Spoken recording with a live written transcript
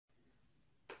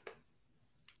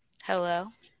Hello.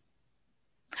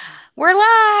 We're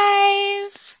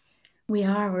live.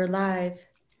 We're live.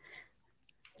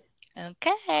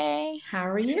 Okay. How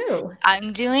are you?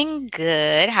 I'm doing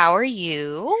good. How are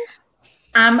you?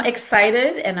 I'm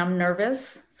excited and I'm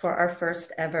nervous for my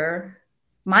first ever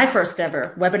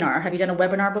webinar. Have you done a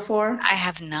webinar before? I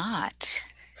have not.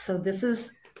 So this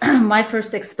is my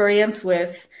first experience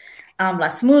with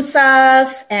Las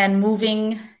Musas and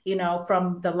moving,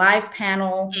 from the live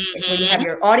panel where you have Mm-hmm.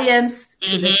 your audience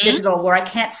to this Mm-hmm. digital where I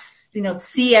can't,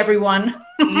 see everyone.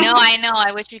 No, I know.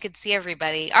 I wish we could see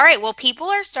everybody. All right. Well, people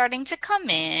are starting to come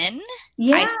in. I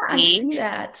Yeah, I see. see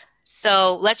that.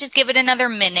 So let's just give it another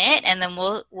minute and then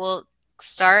we'll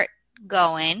start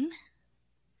going.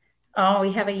 Oh,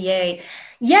 we have a yay.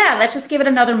 Yeah, let's just give it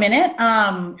another minute.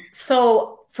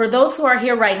 So for those who are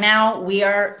here right now, we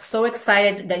are so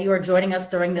excited that you are joining us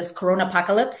during this Corona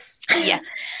apocalypse. Yes.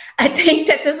 I think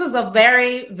that this is a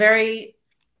very, very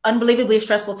unbelievably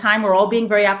stressful time. We're all being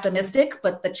very optimistic,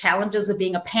 but the challenges of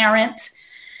being a parent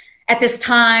at this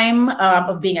time,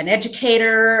 of being an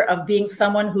educator, of being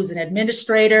someone who's an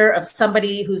administrator, of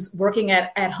somebody who's working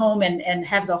at home and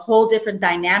has a whole different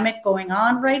dynamic going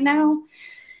on right now.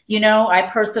 I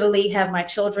personally have my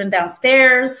children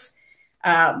downstairs.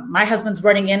 My husband's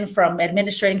running in from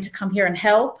administrating to come here and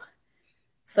help.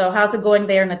 So how's it going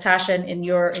there, Natasha, in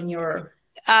your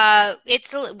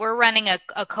We're running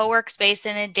a co-work space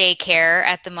in a daycare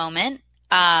at the moment.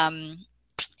 Um,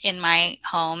 in my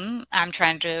home, I'm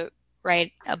trying to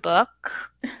write a book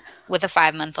with a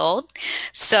 5-month-old.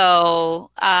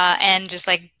 So, and just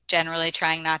like generally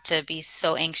trying not to be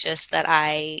so anxious that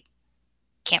I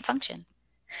can't function.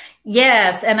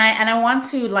 Yes, and I want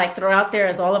to like throw out there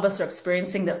as all of us are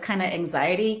experiencing this kind of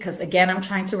anxiety because again, I'm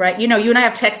trying to write, you and I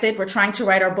have texted, we're trying to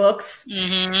write our books.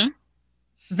 Mm-hmm.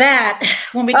 That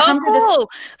when we Oh, come to this cool.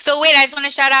 So wait, I just want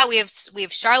to shout out. We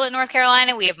have Charlotte, North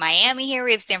Carolina. We have Miami here.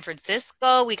 We have San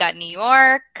Francisco. We got New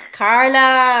York.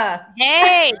 Carla,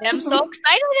 Hey, I'm so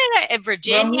excited. In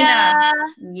Virginia. Romina.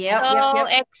 Yep, yep, So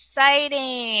yep.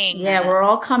 exciting. Yeah, we're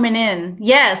all coming in.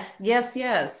 Yes, yes,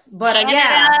 yes. But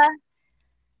yeah, Canada.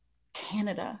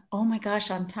 Canada. Oh my gosh,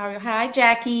 Ontario. Hi,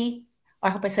 Jackie. I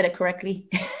hope I said it correctly.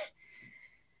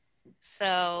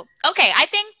 So, okay, I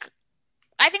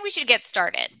think we should get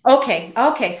started. Okay,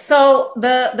 okay. So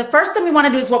the first thing we want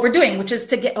to do is what we're doing, which is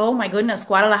to get, oh my goodness,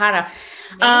 Guadalajara,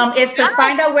 Amazing. is to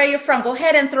find out where you're from. Go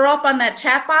ahead and throw up on that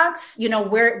chat box,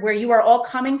 where you are all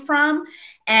coming from.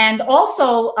 And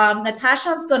also,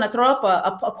 Natasha's going to throw up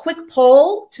a quick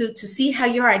poll to see how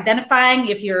you're identifying,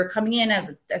 if you're coming in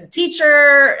as a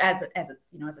teacher, as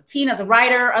a teen, as a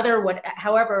writer,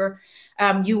 however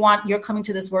you're coming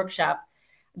to this workshop.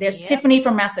 There's Yep. Tiffany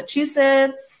from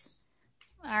Massachusetts.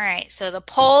 All right. So the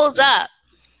poll's up.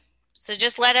 So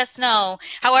just let us know,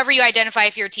 however you identify,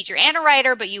 if you're a teacher and a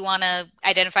writer, but you want to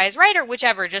identify as writer,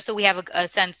 whichever, just so we have a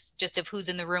sense just of who's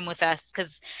in the room with us.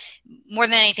 Because more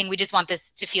than anything, we just want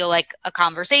this to feel like a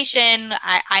conversation.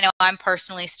 I know I'm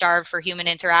personally starved for human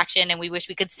interaction and we wish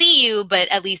we could see you, but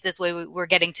at least this way we're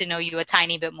getting to know you a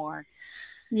tiny bit more.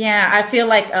 Yeah, I feel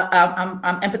like I'm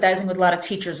empathizing with a lot of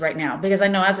teachers right now because I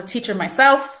know as a teacher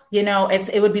myself,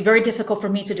 it would be very difficult for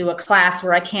me to do a class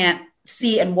where I can't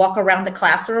see and walk around the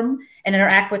classroom and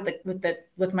interact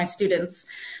with my students.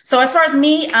 So as far as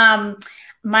me,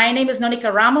 my name is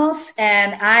NoNieqa Ramos,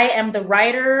 and I am the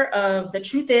writer of The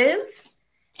Truth Is,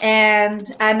 and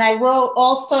I wrote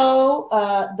also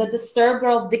the Disturbed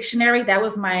Girls Dictionary. That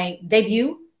was my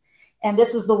debut. And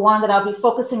this is the one that I'll be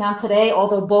focusing on today,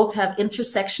 although both have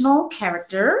intersectional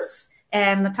characters.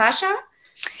 And Natasha?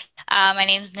 My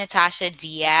name is Natasha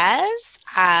Diaz.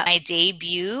 My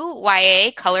debut, YA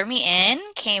Color Me In,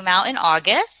 came out in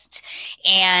August.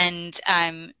 And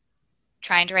I'm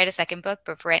trying to write a second book,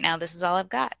 but for right now, this is all I've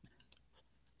got.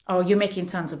 Oh, you're making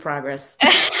tons of progress.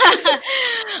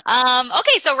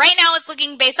 Okay, so right now it's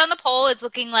looking, based on the poll, it's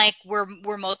looking like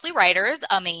we're mostly writers.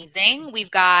 Amazing.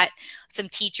 We've got some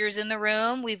teachers in the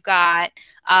room. And we've got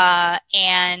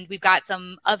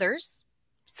some others.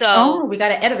 So Oh, we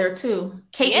got an editor too,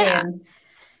 yeah. Caitlin.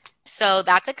 So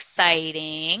that's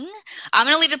exciting. I'm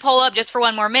going to leave the poll up just for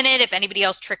one more minute if anybody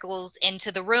else trickles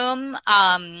into the room.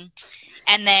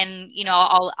 And then,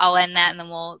 I'll end that and then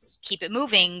we'll keep it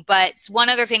moving. But one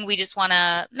other thing we just want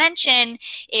to mention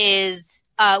is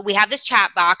we have this chat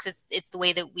box. It's the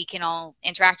way that we can all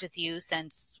interact with you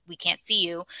since we can't see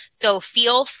you. So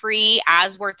feel free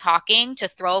as we're talking to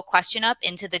throw a question up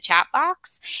into the chat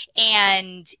box.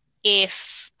 And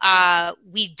if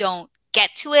we don't get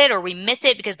to it or we miss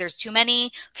it because there's too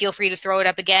many, feel free to throw it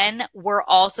up again. We're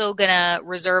also going to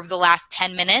reserve the last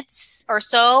 10 minutes or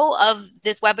so of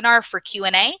this webinar for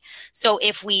Q&A. So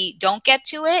if we don't get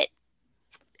to it,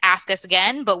 ask us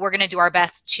again, but we're going to do our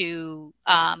best to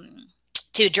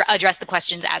address the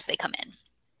questions as they come in.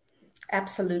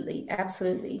 Absolutely.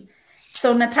 Absolutely.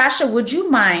 So Natasha, would you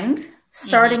mind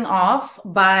starting off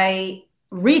by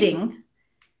reading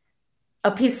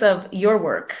a piece of your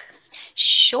work?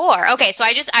 Sure. Okay. So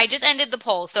I just ended the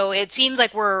poll. So it seems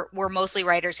like we're mostly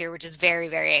writers here, which is very,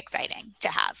 very exciting to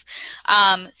have.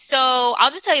 So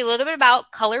I'll just tell you a little bit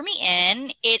about Color Me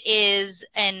In. It is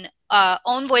an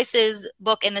own voices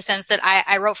book in the sense that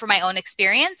I wrote from my own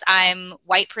experience. I'm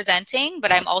white presenting,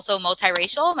 but I'm also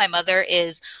multiracial. My mother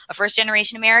is a first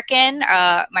generation American.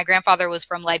 My grandfather was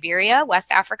from Liberia,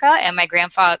 West Africa, and my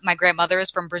grandmother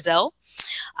is from Brazil.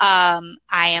 I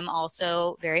am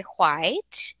also very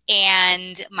white,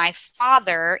 and my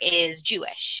father is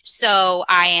Jewish. So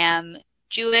I am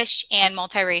Jewish and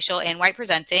multiracial and white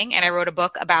presenting, and I wrote a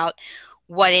book about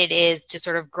what it is to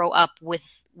sort of grow up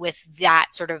with that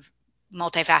sort of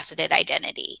multifaceted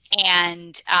identity.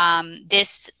 And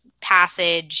this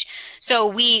passage, so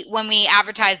when we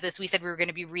advertised this, we said we were going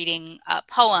to be reading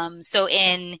poems. So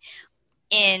in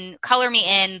Color Me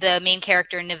In, the main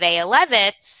character, Nevaeh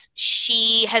Levitz,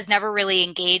 she has never really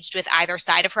engaged with either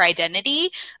side of her identity,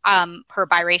 her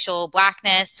biracial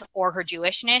Blackness or her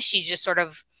Jewishness. She's just sort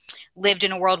of lived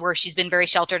in a world where she's been very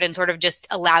sheltered and sort of just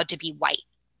allowed to be white.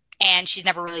 And she's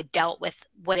never really dealt with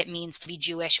what it means to be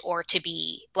Jewish or to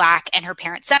be Black. And her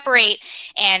parents separate,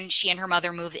 and she and her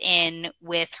mother move in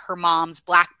with her mom's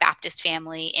Black Baptist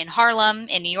family in Harlem,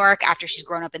 in New York, after she's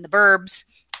grown up in the burbs.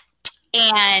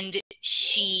 And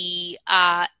she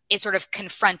is sort of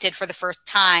confronted for the first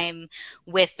time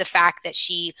with the fact that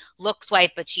she looks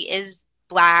white, but she is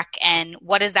Black, and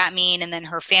what does that mean? And then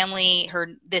her family,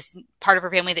 this part of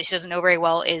her family that she doesn't know very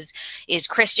well is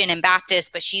Christian and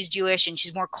Baptist, but she's Jewish, and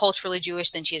she's more culturally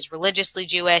Jewish than she is religiously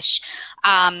Jewish.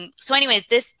 So anyways,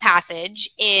 this passage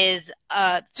is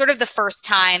sort of the first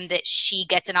time that she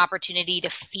gets an opportunity to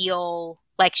feel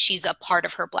like she's a part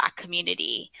of her Black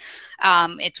community.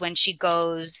 It's when she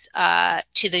goes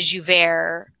to the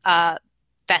Jouvert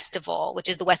Festival, which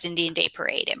is the West Indian Day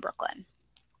Parade in Brooklyn.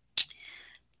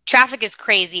 Traffic is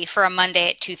crazy for a Monday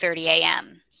at 2:30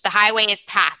 a.m. The highway is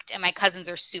packed, and my cousins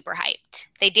are super hyped.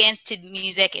 They dance to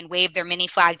music and wave their mini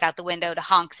flags out the window to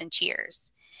honks and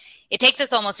cheers. It takes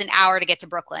us almost an hour to get to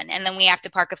Brooklyn, and then we have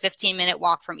to park a 15-minute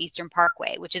walk from Eastern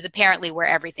Parkway, which is apparently where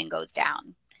everything goes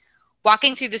down.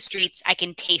 Walking through the streets, I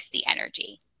can taste the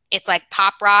energy. It's like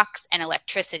pop rocks and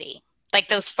electricity, like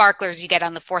those sparklers you get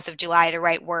on the 4th of July to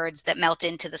write words that melt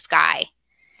into the sky.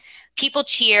 People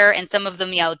cheer, and some of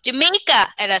them yell Jamaica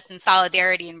at us in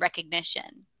solidarity and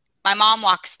recognition. My mom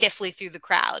walks stiffly through the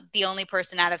crowd, the only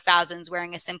person out of thousands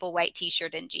wearing a simple white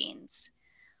t-shirt and jeans.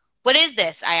 What is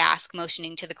this? I ask,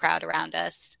 motioning to the crowd around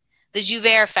us. The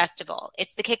Jouvert Festival.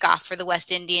 It's the kickoff for the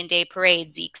West Indian Day Parade,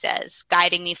 Zeke says,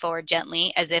 guiding me forward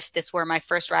gently, as if this were my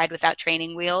first ride without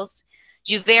training wheels.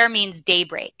 Jouvert means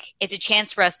daybreak. It's a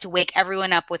chance for us to wake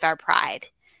everyone up with our pride.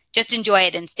 Just enjoy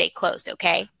it and stay close,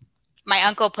 okay? My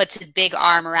uncle puts his big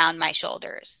arm around my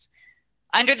shoulders.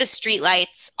 Under the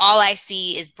streetlights, all I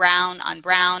see is brown, on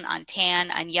tan,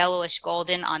 on yellowish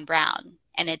golden, on brown,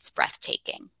 and it's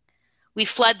breathtaking. We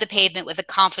flood the pavement with a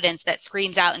confidence that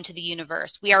screams out into the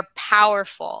universe. We are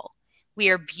powerful. We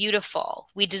are beautiful.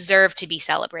 We deserve to be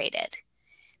celebrated.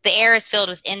 The air is filled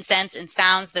with incense and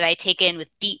sounds that I take in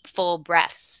with deep, full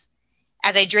breaths.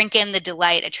 As I drink in the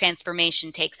delight, a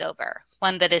transformation takes over,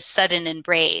 one that is sudden and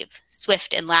brave,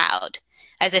 swift and loud,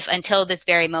 as if until this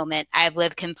very moment I have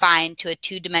lived confined to a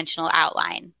two-dimensional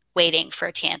outline, waiting for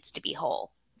a chance to be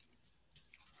whole.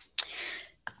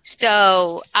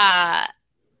 So,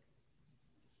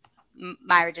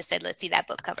 Myra just said, let's see that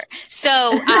book cover.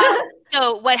 So,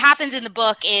 so what happens in the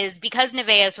book is, because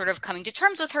Nevaeh is sort of coming to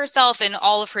terms with herself and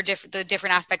all of her the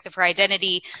different aspects of her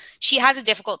identity, she has a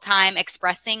difficult time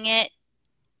expressing it.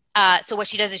 So what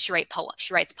she does is she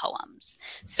writes poems.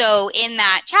 So in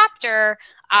that chapter,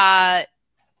 that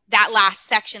last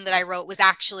section that I wrote was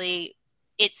actually,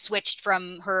 it switched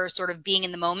from her sort of being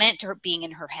in the moment to her being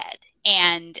in her head.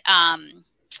 And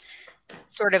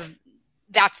sort of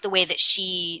that's the way that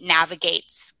she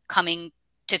navigates coming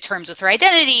to terms with her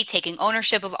identity, taking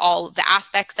ownership of all the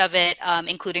aspects of it,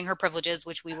 including her privileges,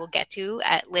 which we will get to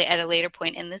at a later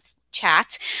point in this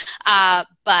chat.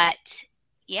 But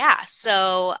yeah,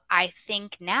 so I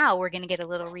think now we're going to get a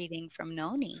little reading from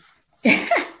Noni.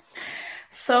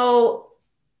 So,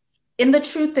 in the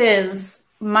truth is,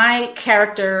 my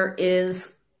character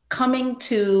is coming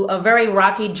to a very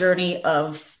rocky journey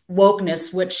of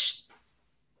wokeness, which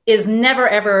is never,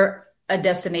 ever a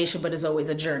destination, but is always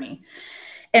a journey.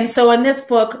 And so in this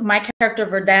book, my character,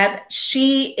 Verdad,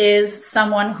 she is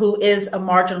someone who is a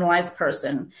marginalized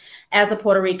person as a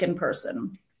Puerto Rican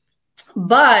person.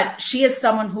 But she is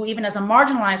someone who, even as a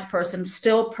marginalized person,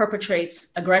 still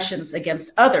perpetrates aggressions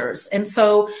against others. And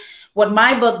so what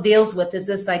my book deals with is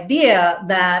this idea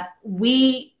that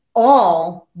we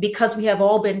all, because we have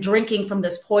all been drinking from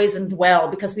this poisoned well,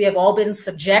 because we have all been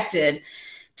subjected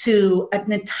to an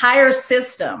entire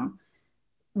system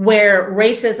where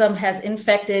racism has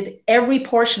infected every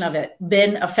portion of it,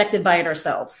 been affected by it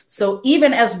ourselves. So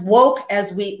even as woke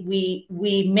as we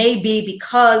may be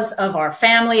because of our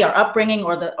family, our upbringing,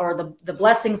 or the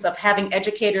blessings of having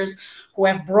educators who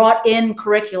have brought in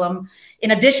curriculum,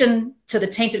 in addition to the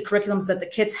tainted curriculums that the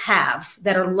kids have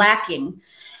that are lacking,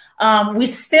 we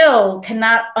still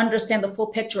cannot understand the full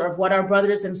picture of what our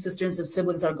brothers and sisters and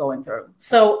siblings are going through.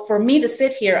 So for me to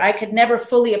sit here, I could never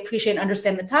fully appreciate and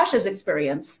understand Natasha's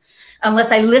experience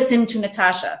unless I listen to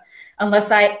Natasha,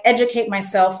 unless I educate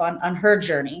myself on her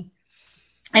journey.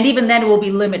 And even then it will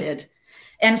be limited.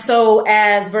 And so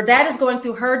as Verdad is going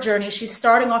through her journey, she's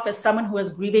starting off as someone who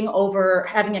is grieving over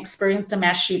having experienced a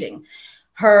mass shooting.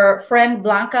 Her friend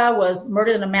Blanca was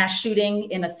murdered in a mass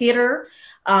shooting in a theater.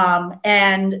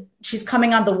 And she's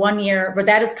coming on the 1 year,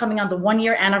 Verdad is coming on the 1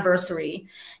 year anniversary,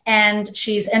 and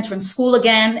she's entering school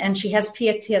again, and she has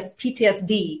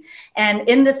PTSD. And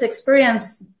in this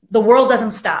experience, the world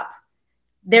doesn't stop.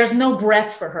 There's no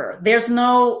breath for her. There's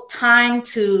no time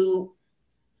to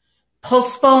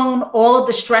postpone all of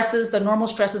the stresses, the normal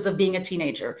stresses of being a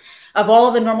teenager, of all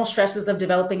of the normal stresses of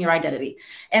developing your identity.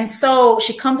 And so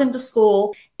she comes into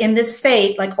school in this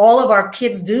state, like all of our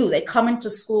kids do. They come into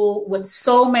school with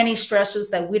so many stresses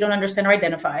that we don't understand or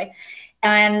identify.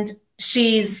 And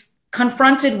she's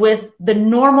confronted with the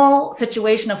normal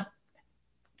situation of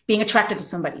being attracted to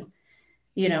somebody,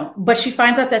 you know, but she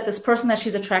finds out that this person that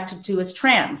she's attracted to is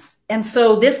trans. And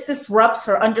so this disrupts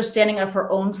her understanding of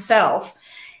her own self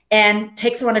and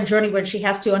takes her on a journey where she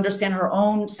has to understand her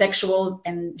own sexual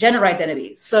and gender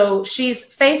identity. So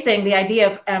she's facing the idea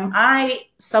of, am I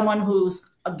someone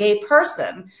who's a gay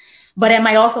person, but am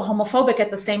I also homophobic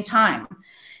at the same time?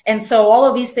 And so all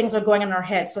of these things are going in her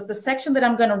head. So the section that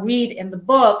I'm going to read in the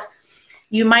book,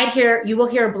 you will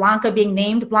hear Blanca being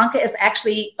named. Blanca is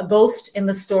actually a ghost in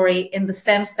the story, in the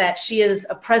sense that she is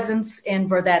a presence in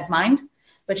Verdad's mind,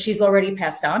 but she's already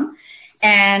passed on.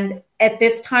 And at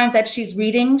this time that she's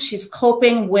reading, she's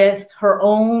coping with her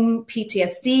own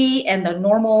PTSD and the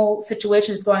normal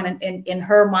situations going on in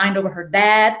her mind over her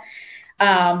dad,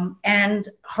 and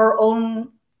her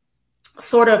own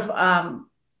sort of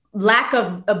lack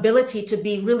of ability to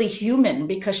be really human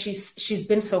because she's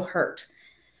been so hurt.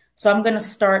 So I'm going to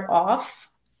start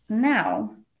off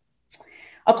now.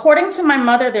 According to my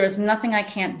mother, there is nothing I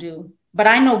can't do, but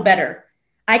I know better.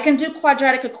 I can do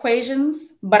quadratic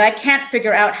equations, but I can't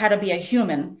figure out how to be a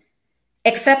human,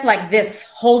 except like this,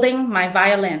 holding my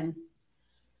violin.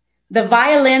 The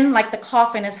violin, like the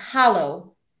coffin, is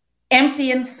hollow,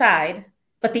 empty inside,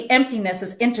 but the emptiness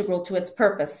is integral to its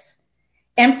purpose.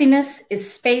 Emptiness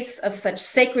is space of such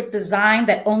sacred design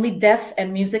that only death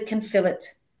and music can fill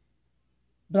it.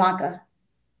 Blanca,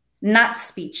 not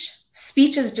speech.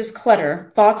 Speech is just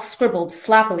clutter, thoughts scribbled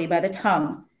sloppily by the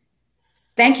tongue.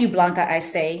 Thank you, Blanca, I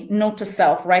say. Note to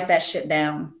self, write that shit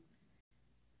down.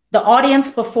 The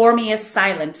audience before me is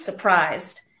silent,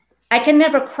 surprised. I can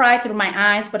never cry through my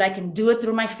eyes, but I can do it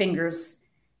through my fingers.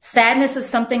 Sadness is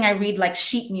something I read like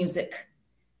sheet music.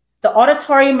 The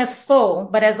auditorium is full,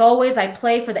 but as always, I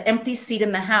play for the empty seat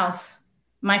in the house,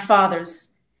 my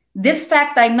father's. This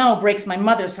fact I know breaks my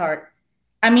mother's heart.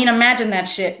 I mean, imagine that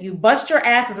shit. You bust your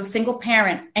ass as a single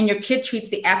parent, and your kid treats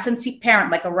the absentee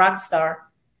parent like a rock star.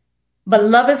 But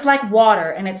love is like water,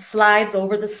 and it slides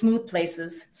over the smooth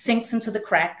places, sinks into the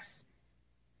cracks.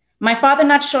 My father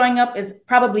not showing up is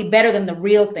probably better than the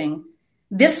real thing.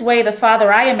 This way, the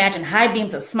father I imagine high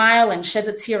beams a smile and sheds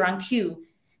a tear on cue.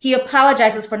 He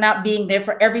apologizes for not being there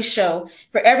for every show,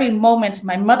 for every moment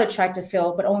my mother tried to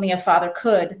fill, but only a father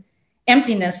could.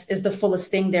 Emptiness is the fullest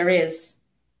thing there is.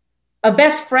 A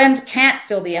best friend can't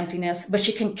fill the emptiness, but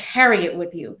she can carry it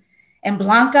with you. And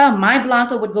Blanca, my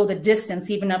Blanca, would go the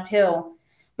distance, even uphill.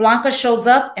 Blanca shows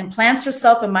up and plants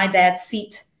herself in my dad's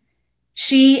seat.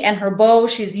 She and her bow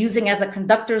she's using as a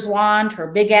conductor's wand, her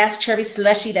big-ass cherry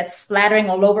slushy that's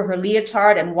splattering all over her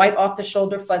leotard and white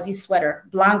off-the-shoulder fuzzy sweater.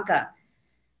 Blanca.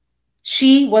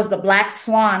 She was the black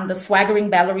swan, the swaggering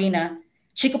ballerina.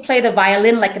 She could play the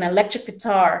violin like an electric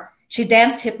guitar. She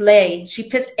danced hip lay. She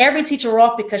pissed every teacher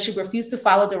off because she refused to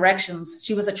follow directions.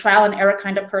 She was a trial and error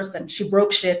kind of person. She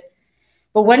broke shit.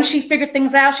 But when she figured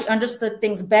things out, she understood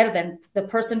things better than the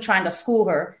person trying to school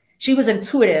her. She was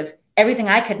intuitive, everything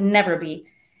I could never be.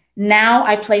 Now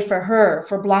I play for her,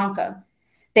 for Blanca.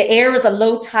 The air is a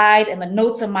low tide, and the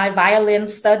notes of my violin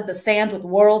stud the sands with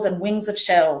whorls and wings of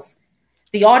shells.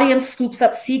 The audience scoops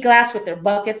up sea glass with their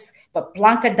buckets, but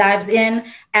Blanca dives in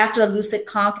after a lucid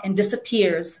conch and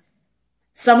disappears.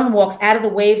 Someone walks out of the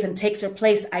waves and takes her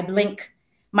place. I blink.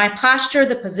 My posture,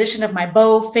 the position of my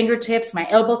bow, fingertips, my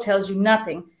elbow tells you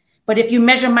nothing. But if you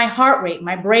measure my heart rate,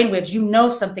 my brainwaves, you know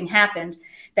something happened,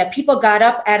 that people got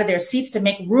up out of their seats to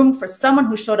make room for someone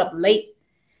who showed up late.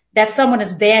 That someone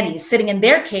is Danny, sitting in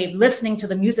their cave, listening to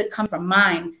the music come from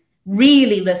mine,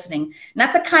 really listening.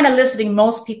 Not the kind of listening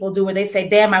most people do where they say,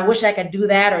 damn, I wish I could do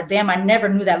that, or damn, I never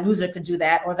knew that loser could do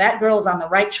that, or that girl's on the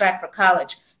right track for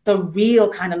college. The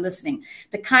real kind of listening,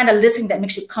 the kind of listening that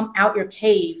makes you come out your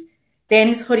cave.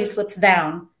 Danny's hoodie slips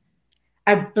down.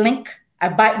 I blink, I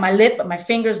bite my lip, but my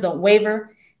fingers don't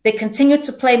waver. They continue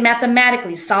to play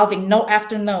mathematically, solving note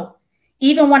after note.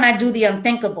 Even when I do the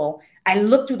unthinkable, I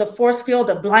look through the force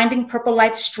field of blinding purple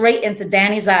light straight into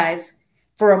Danny's eyes.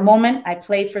 For a moment, I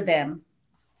play for them.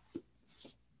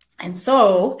 And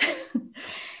so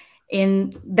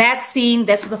in that scene,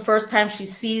 this is the first time she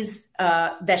sees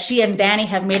that she and Danny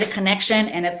have made a connection,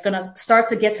 and it's going to start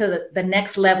to get to the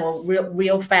next level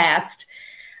real fast.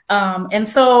 And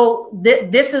so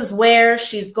this is where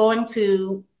she's going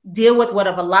to deal with what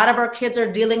a lot of our kids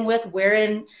are dealing with,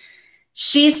 wherein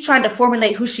she's trying to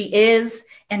formulate who she is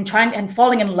and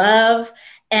falling in love.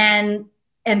 And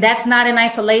that's not in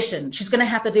isolation. She's going to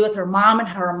have to deal with her mom, and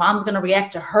her mom's going to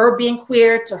react to her being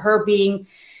queer, to her being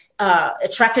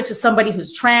attracted to somebody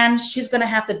who's trans. She's going to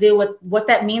have to deal with what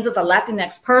that means as a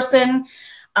Latinx person,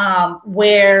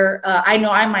 where I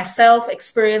know I myself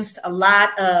experienced a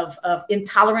lot of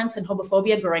intolerance and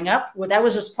homophobia growing up, where that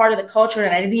was just part of the culture,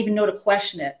 and I didn't even know to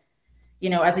question it,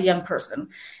 as a young person.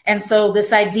 And so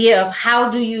this idea of how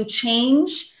do you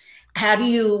change? How do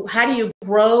you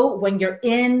grow when you're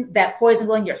in that poison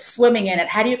well and you're swimming in it?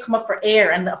 How do you come up for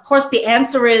air? And of course, the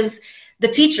answer is the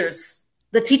teachers.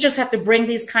 The teachers have to bring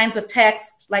these kinds of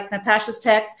texts, like Natasha's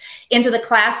text, into the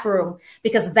classroom,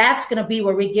 because that's going to be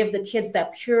where we give the kids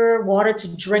that pure water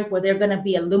to drink, where they're going to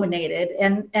be illuminated.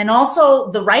 And also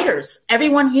the writers,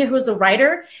 everyone here who's a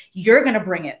writer, you're going to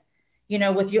bring it,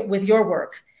 with your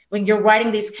work. When you're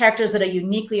writing these characters that are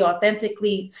uniquely,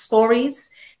 authentically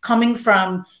stories coming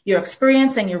from your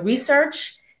experience and your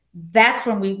research, that's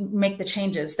when we make the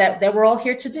changes that we're all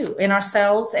here to do in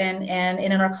ourselves and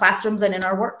in our classrooms and in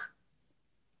our work.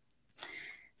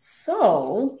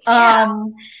 So,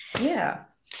 yeah.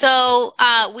 So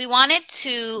we wanted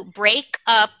to break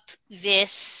up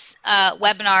this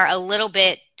webinar a little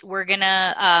bit. We're going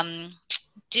to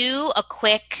do a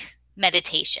quick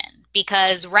meditation,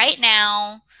 because right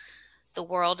now the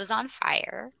world is on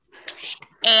fire.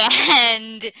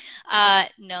 And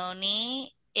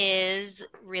Noni is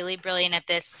really brilliant at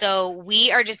this. So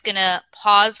we are just going to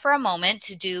pause for a moment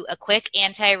to do a quick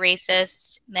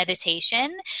anti-racist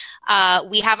meditation.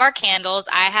 We have our candles.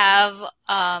 I have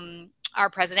our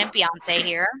president, Beyonce,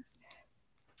 here.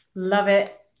 Love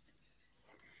it.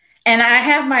 And I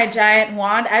have my giant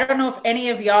wand. I don't know if any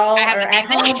of y'all are at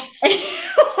home.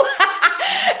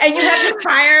 And you have your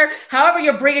fire, however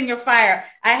you're bringing your fire.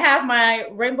 I have my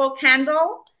rainbow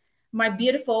candle, my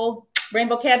beautiful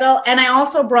rainbow candle. And I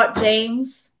also brought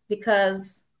James,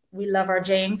 because we love our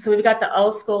James. So we've got the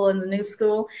old school and the new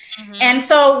school. Mm-hmm. And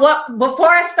so before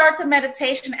I start the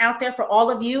meditation out there for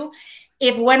all of you,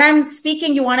 if when I'm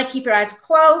speaking, you want to keep your eyes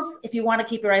closed, if you want to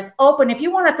keep your eyes open, if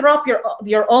you want to throw up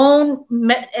your own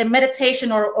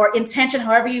meditation or intention,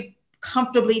 however you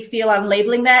comfortably feel on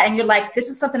labeling that, and you're like, this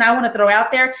is something I want to throw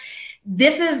out there.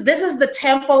 This is the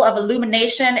temple of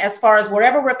illumination. As far as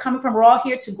wherever we're coming from, we're all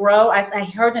here to grow. I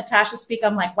heard Natasha speak.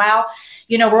 I'm like, wow,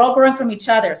 we're all growing from each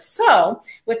other. So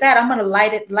with that, I'm going to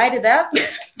light it up.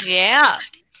 Yeah.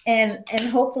 And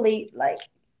hopefully,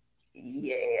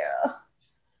 yeah.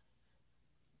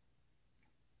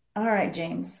 All right,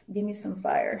 James, give me some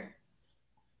fire.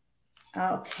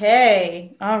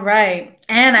 Okay. All right.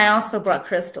 And I also brought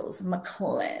crystals. I'm gonna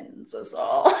cleanse us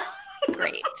all.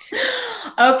 Great.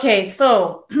 Okay.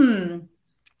 So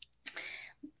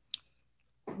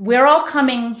we're all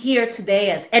coming here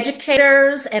today as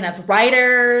educators and as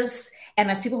writers and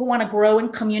as people who want to grow in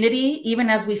community. Even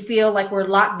as we feel like we're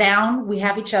locked down, we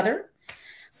have each other.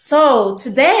 So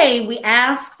today we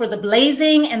ask for the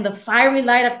blazing and the fiery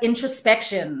light of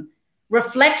introspection,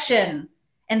 reflection,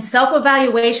 and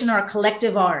self-evaluation are a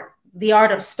collective art. the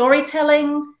art of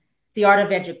storytelling, the art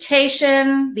of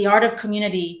education, the art of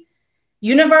community.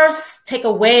 Universe, take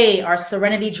away our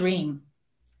serenity dream.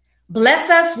 Bless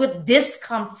us with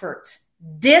discomfort,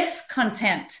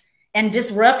 discontent, and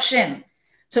disruption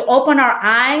to open our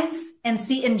eyes and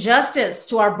see injustice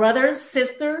to our brothers,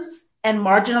 sisters, and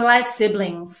marginalized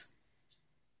siblings.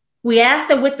 We ask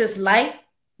that with this light,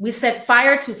 we set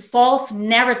fire to false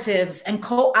narratives and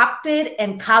co-opted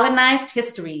and colonized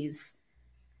histories.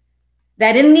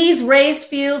 That in these raised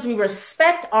fields, we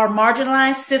respect our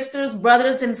marginalized sisters,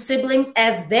 brothers, and siblings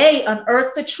as they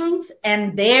unearth the truth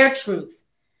and their truth,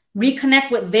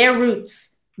 reconnect with their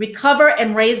roots, recover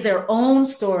and raise their own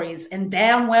stories, and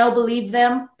damn well believe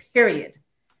them, period.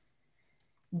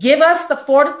 Give us the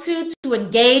fortitude to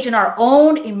engage in our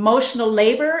own emotional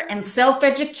labor and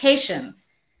self-education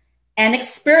and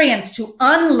experience to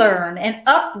unlearn and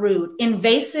uproot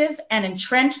invasive and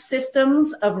entrenched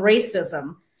systems of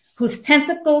racism whose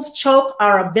tentacles choke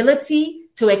our ability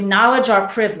to acknowledge our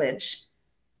privilege.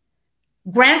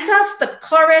 Grant us the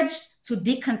courage to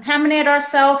decontaminate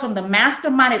ourselves from the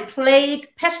masterminded plague,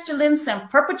 pestilence, and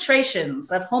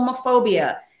perpetrations of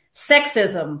homophobia,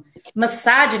 sexism,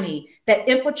 misogyny that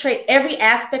infiltrate every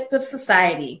aspect of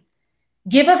society.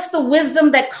 Give us the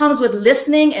wisdom that comes with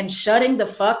listening and shutting the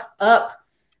fuck up.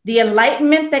 The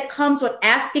enlightenment that comes with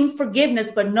asking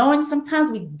forgiveness, but knowing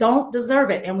sometimes we don't deserve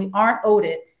it and we aren't owed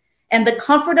it. And the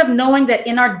comfort of knowing that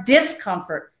in our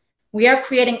discomfort, we are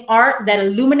creating art that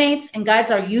illuminates and guides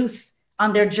our youth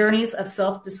on their journeys of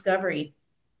self-discovery.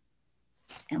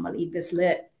 And we'll leave this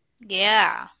lit.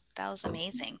 Yeah, that was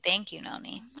amazing. Thank you,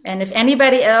 Noni. And if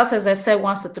anybody else, as I said,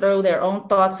 wants to throw their own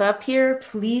thoughts up here,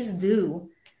 please do.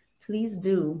 Please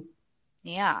do.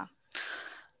 Yeah.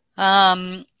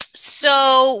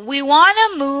 So we want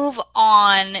to move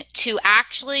on to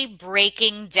actually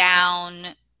breaking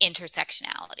down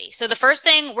intersectionality. So the first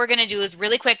thing we're going to do is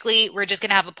really quickly, we're just going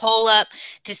to have a poll up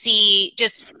to see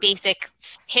just basic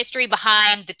history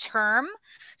behind the term.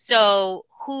 So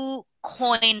who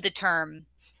coined the term?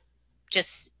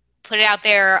 Just put it out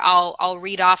there. I'll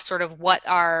read off sort of what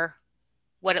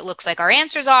it looks like our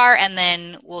answers are, and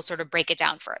then we'll sort of break it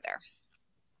down further.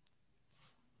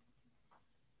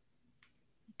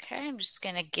 Okay, I'm just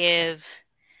gonna give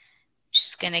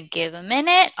a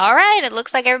minute. All right, it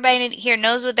looks like everybody here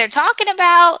knows what they're talking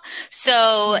about.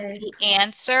 So the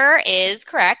answer is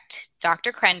correct.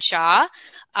 Dr. Crenshaw.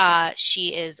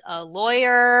 She is a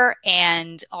lawyer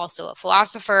and also a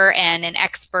philosopher and an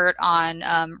expert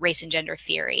on race and gender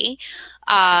theory.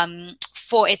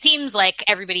 It seems like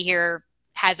everybody here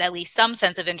has at least some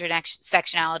sense of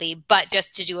intersectionality, but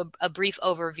just to do a brief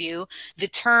overview, the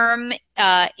term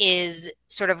is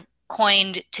sort of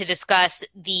coined to discuss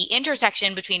the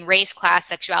intersection between race, class,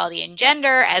 sexuality, and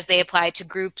gender as they apply to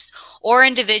groups or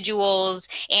individuals,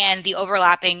 and the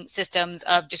overlapping systems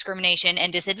of discrimination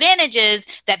and disadvantages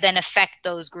that then affect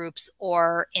those groups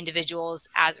or individuals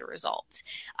as a result.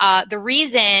 The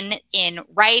reason in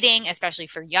writing, especially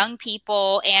for young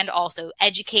people, and also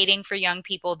educating for young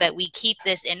people, that we keep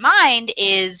this in mind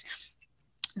is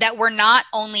that we're not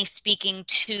only speaking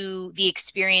to the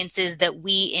experiences that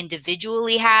we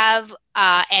individually have,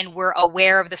 and we're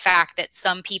aware of the fact that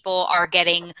some people are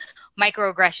getting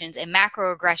microaggressions and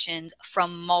macroaggressions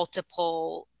from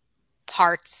multiple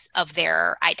parts of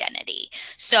their identity.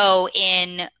 So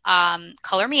in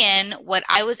Color Me In, what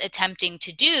I was attempting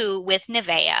to do with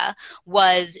Nevaeh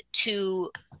was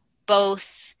to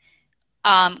both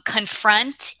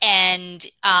confront and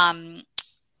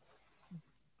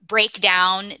break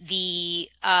down the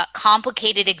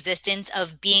complicated existence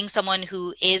of being someone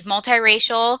who is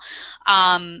multiracial,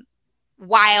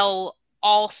 while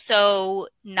also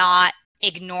not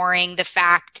ignoring the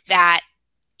fact that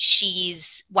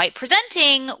she's white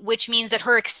presenting, which means that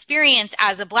her experience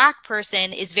as a Black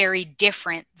person is very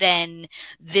different than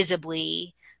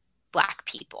visibly Black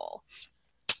people.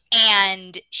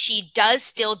 And she does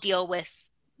still deal with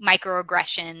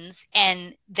microaggressions,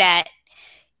 and that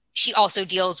she also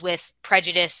deals with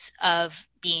prejudice of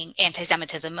being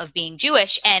anti-Semitism, of being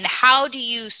Jewish. And how do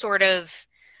you sort of,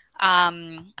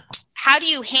 how do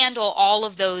you handle all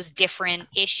of those different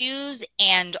issues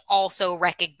and also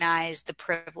recognize the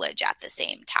privilege at the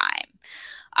same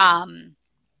time?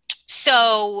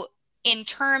 So in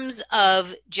terms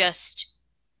of just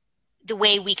the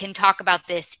way we can talk about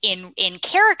this in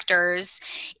characters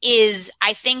is,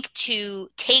 I think, to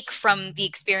take from the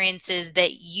experiences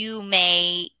that you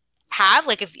may have,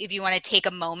 like if you want to take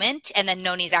a moment, and then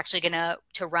Noni's actually going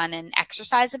to run an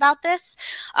exercise about this,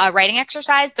 writing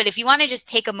exercise. But if you want to just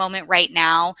take a moment right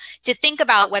now to think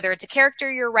about whether it's a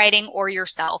character you're writing or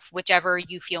yourself, whichever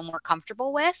you feel more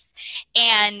comfortable with,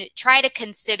 and try to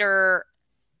consider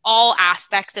all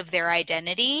aspects of their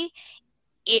identity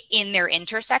in their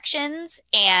intersections,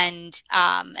 and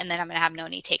then I'm going to have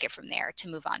Noni take it from there to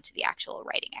move on to the actual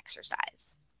writing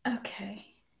exercise. Okay.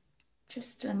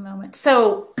 Just a moment.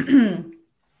 So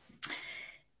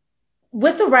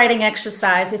with the writing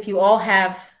exercise, if you all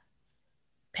have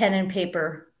pen and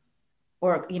paper,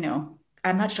 or, you know,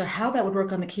 I'm not sure how that would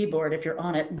work on the keyboard if you're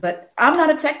on it, but I'm not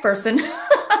a tech person.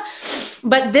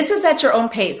 But this is at your own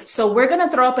pace. So we're going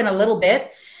to throw up in a little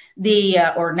bit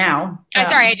or now. I'm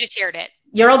sorry, I just heard it.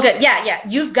 You're all good. Yeah.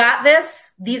 You've got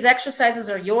this. These exercises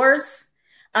are yours.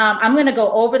 I'm going to go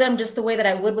over them just the way that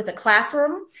I would with a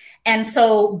classroom. And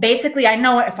so basically, I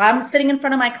know if I'm sitting in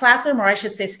front of my classroom, or I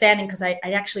should say standing, because I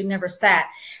actually never sat,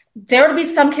 there would be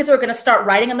some kids who are going to start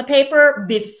writing on the paper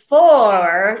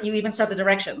before you even start the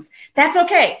directions. That's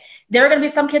okay. There are going to be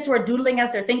some kids who are doodling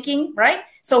as they're thinking, right?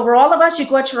 So for all of us, you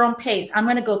go at your own pace. I'm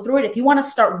going to go through it. If you want to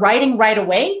start writing right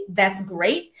away, that's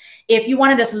great. If you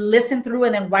want to just listen through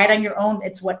and then write on your own,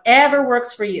 it's whatever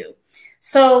works for you.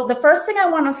 So the first thing I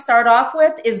want to start off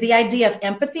with is the idea of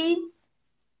empathy.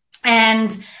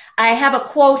 And I have a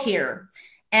quote here,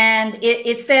 and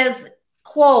it says,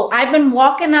 quote, "I've been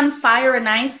walking on fire and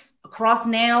ice, across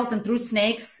nails and through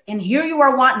snakes, and here you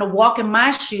are wanting to walk in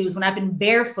my shoes when I've been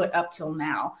barefoot up till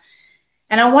now."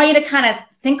 And I want you to kind of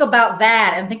think about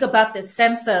that and think about this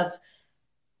sense of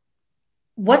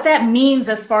what that means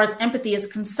as far as empathy is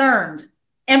concerned.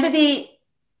 Empathy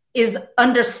is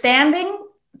understanding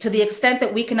to the extent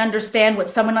that we can understand what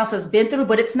someone else has been through,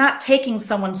 but it's not taking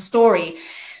someone's story.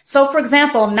 So for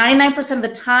example, 99% of the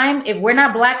time, if we're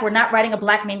not Black, we're not writing a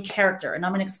Black main character. And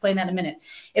I'm going to explain that in a minute.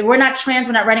 If we're not trans,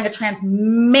 we're not writing a trans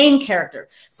main character.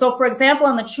 So for example,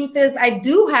 and the truth is, I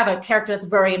do have a character that's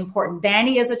very important.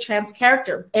 Danny is a trans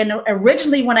character. And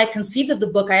originally when I conceived of the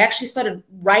book, I actually started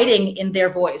writing in their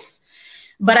voice.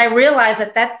 But I realized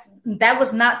that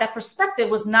that perspective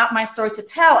was not my story to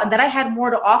tell, and that I had more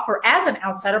to offer as an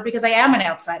outsider, because I am an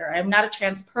outsider. I am not a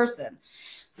trans person.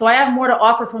 So I have more to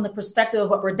offer from the perspective of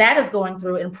what Verdad is going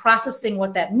through and processing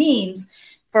what that means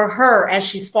for her as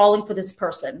she's falling for this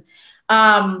person.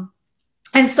 And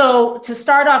so to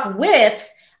start off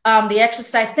with the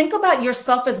exercise, think about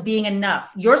yourself as being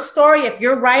enough. Your story, if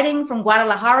you're writing from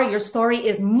Guadalajara, your story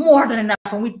is more than enough.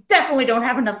 And we definitely don't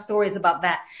have enough stories about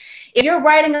that. If you're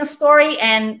writing a story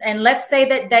and let's say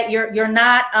that you're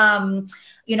not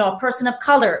a person of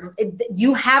color,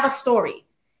 you have a story.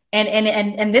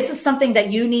 And this is something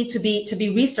that you need to be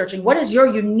researching. What is your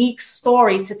unique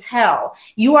story to tell?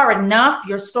 You are enough.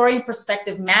 Your story and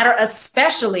perspective matter,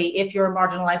 especially if you're a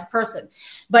marginalized person.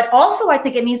 But also, I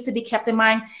think it needs to be kept in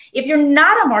mind, if you're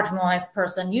not a marginalized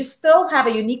person, you still have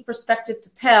a unique perspective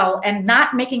to tell, and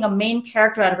not making a main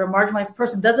character out of a marginalized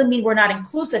person doesn't mean we're not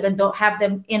inclusive and don't have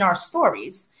them in our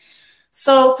stories.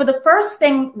 So for the first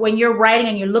thing, when you're writing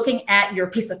and you're looking at your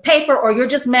piece of paper or you're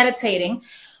just meditating,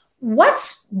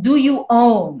 what do you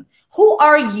own? Who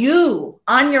are you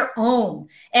on your own?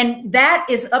 And that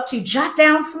is up to you. Jot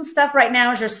down some stuff right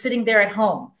now as you're sitting there at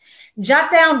home.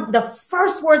 Jot down the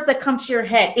first words that come to your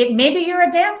head. Maybe you're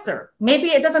a dancer. Maybe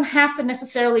it doesn't have to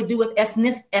necessarily do with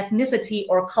ethnicity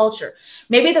or culture.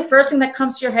 Maybe the first thing that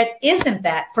comes to your head isn't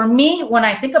that. For me, when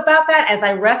I think about that, as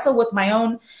I wrestle with my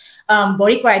own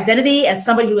Boricua identity, as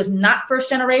somebody who is not first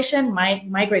generation,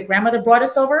 my great grandmother brought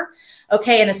us over.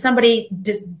 Okay, and as somebody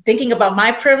just thinking about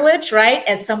my privilege, right,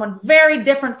 as someone very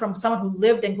different from someone who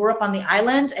lived and grew up on the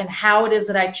island, and how it is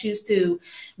that I choose to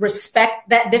respect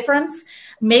that difference,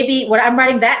 maybe when I'm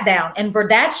writing that down, and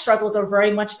Verdad's struggles are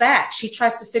very much that. She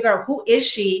tries to figure out who is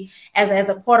she as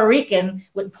a Puerto Rican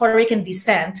with Puerto Rican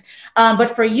descent. But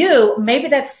for you, maybe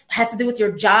that has to do with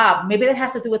your job. Maybe that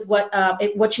has to do with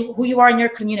who you are in your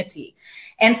community.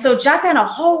 And so jot down a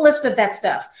whole list of that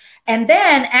stuff. And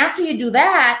then after you do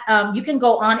that, you can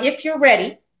go on if you're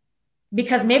ready,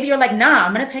 because maybe you're like, nah,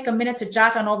 I'm going to take a minute to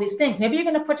jot down all these things. Maybe you're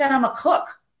going to put down I'm a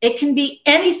cook. It can be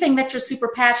anything that you're super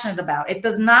passionate about. It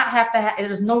does not have to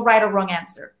there's no right or wrong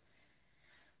answer.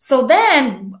 So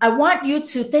then I want you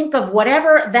to think of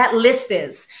whatever that list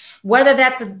is, whether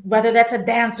that's a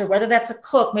dancer, whether that's a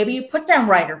cook. Maybe you put down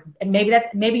writer, and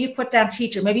maybe you put down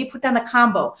teacher, maybe you put down the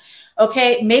combo.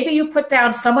 Okay, maybe you put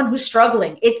down someone who's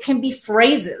struggling. It can be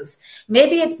phrases.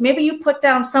 Maybe you put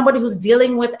down somebody who's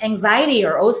dealing with anxiety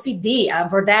or OCD.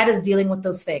 Verdad is dealing with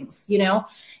those things,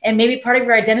 and maybe part of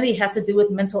your identity has to do with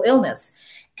mental illness.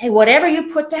 And whatever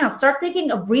you put down, start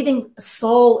thinking of breathing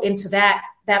soul into that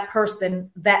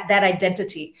person, that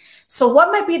identity. So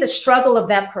what might be the struggle of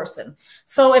that person?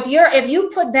 So if you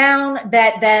put down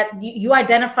that you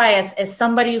identify as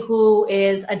somebody who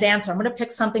is a dancer, I'm going to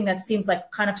pick something that seems like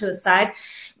kind of to the side.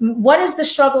 What is the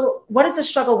struggle? What is the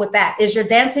struggle with that? Is your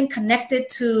dancing connected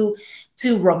to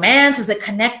romance? Is it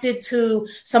connected to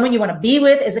someone you want to be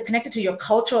with? Is it connected to your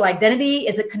cultural identity?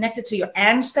 Is it connected to your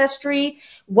ancestry?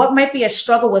 What might be a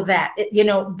struggle with that?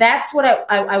 That's what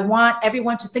I want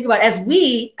everyone to think about. As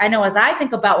I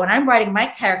think about when I'm writing my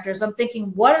characters, I'm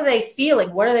thinking, what are they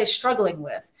feeling? What are they struggling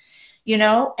with?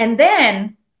 And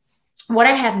then what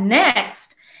I have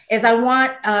next is I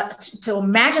want to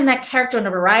imagine that character in a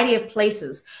variety of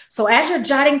places. So as you're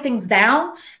jotting things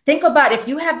down, think about if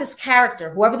you have this character,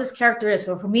 whoever this character is.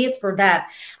 So for me, it's Verdad.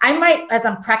 I might, as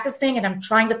I'm practicing and I'm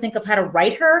trying to think of how to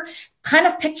write her, kind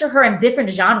of picture her in different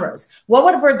genres. What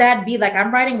would Verdad be like?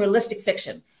 I'm writing realistic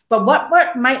fiction, but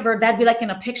what might Verdad be like in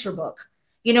a picture book?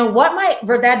 What might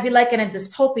Verdad be like in a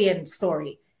dystopian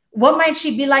story? What might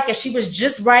she be like if she was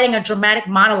just writing a dramatic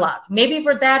monologue? Maybe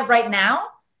Verdad right now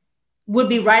would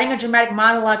be writing a dramatic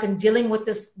monologue and dealing with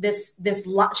this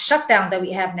shutdown that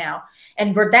we have now.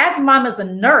 And Verdad's mom is a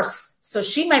nurse. So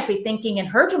she might be thinking in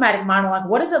her dramatic monologue,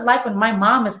 what is it like when my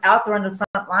mom is out there on the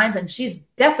front lines and she's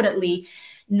definitely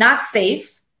not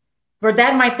safe?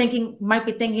 Verdad might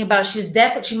be thinking about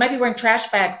she might be wearing trash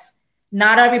bags.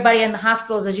 Not everybody in the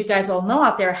hospitals, as you guys all know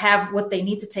out there, have what they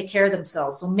need to take care of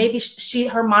themselves. So maybe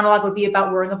her monologue would be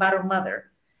about worrying about her mother.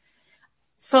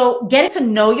 So getting to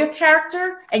know your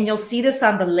character, and you'll see this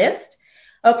on the list.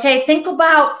 Okay, think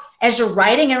about as you're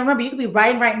writing, and remember, you could be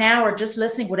writing right now or just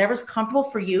listening, whatever's comfortable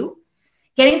for you.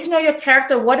 Getting to know your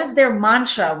character, what is their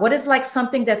mantra? What is like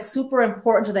something that's super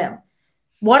important to them?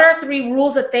 What are 3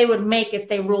 rules that they would make if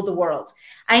they ruled the world?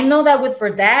 I know that with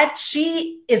Verdad,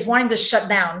 she is wanting to shut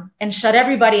down and shut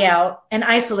everybody out and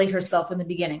isolate herself in the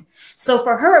beginning. So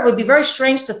for her, it would be very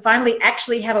strange to finally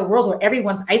actually have a world where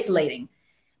everyone's isolating.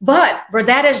 But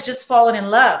Verdad has just fallen in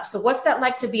love. So what's that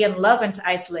like to be in love and to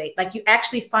isolate? Like you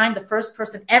actually find the first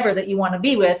person ever that you want to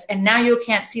be with, and now you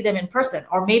can't see them in person.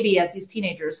 Or maybe as these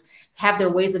teenagers have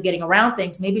their ways of getting around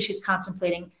things, maybe she's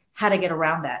contemplating how to get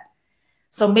around that.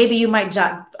 So maybe you might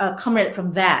come at it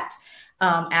from that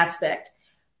aspect.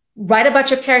 Write about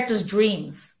your character's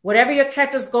dreams. Whatever your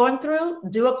character's going through,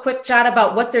 do a quick jot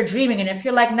about what they're dreaming. And if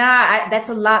you're like, nah, that's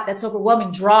a lot, that's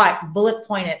overwhelming, draw it, bullet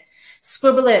point it,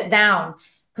 scribble it down.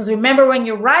 Because remember when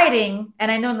you're writing, and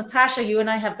I know, Natasha, you and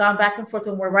I have gone back and forth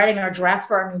when we're writing our drafts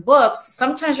for our new books,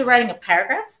 sometimes you're writing a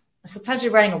paragraph, sometimes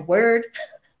you're writing a word,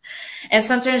 and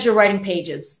sometimes you're writing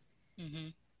pages. Mm-hmm.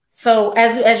 So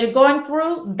as you're going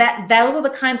through that, those are the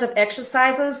kinds of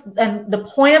exercises. And the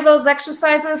point of those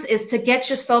exercises is to get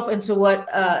yourself into what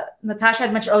Natasha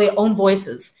had mentioned earlier, own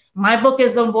voices. My book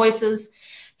is Own Voices.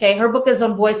 Okay, her book is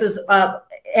Own Voices.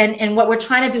 And what we're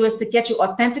trying to do is to get you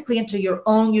authentically into your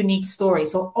own unique story.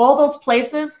 So all those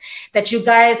places that you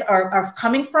guys are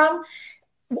coming from,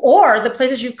 or the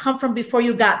places you've come from before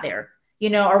you got there,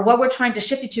 or what we're trying to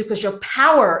shift you to, because your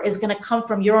power is going to come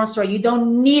from your own story. You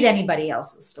don't need anybody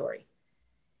else's story.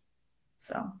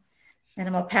 So, and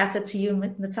I'm going to pass it to you,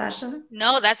 Natasha.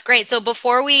 No, that's great. So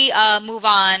before we move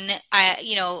on,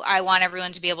 I want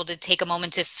everyone to be able to take a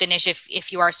moment to finish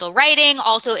if you are still writing.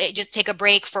 Also, just take a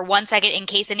break for 1 second in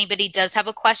case anybody does have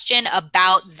a question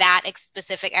about that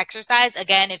specific exercise.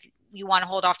 Again, if you want to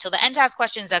hold off till the end to ask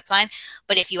questions, that's fine.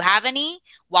 But if you have any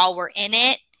while we're in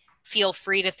it, feel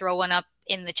free to throw one up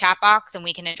in the chat box and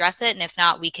we can address it. And if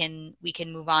not, we can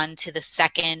move on to the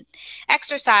second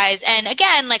exercise. And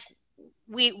again, like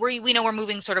we know we're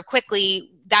moving sort of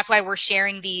quickly. That's why we're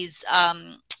sharing these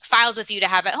files with you to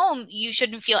have at home. You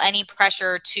shouldn't feel any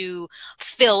pressure to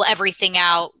fill everything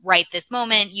out right this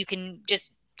moment. You can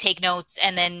just take notes,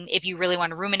 and then if you really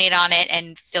want to ruminate on it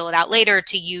and fill it out later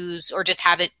to use, or just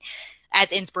have it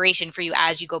as inspiration for you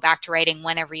as you go back to writing,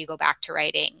 whenever you go back to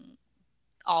writing,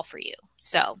 all for you.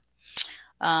 So,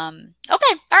 okay. All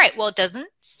right. Well, it doesn't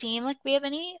seem like we have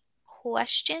any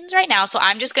questions right now. So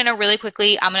I'm just going to really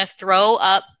quickly, I'm going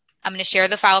to share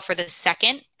the file for the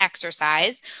second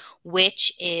exercise,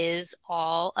 which is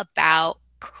all about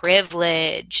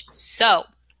privilege. So,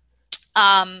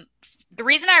 the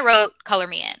reason I wrote Color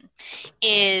Me In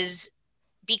is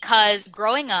because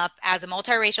growing up as a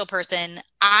multiracial person,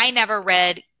 I never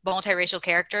read multiracial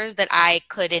characters that I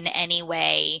could in any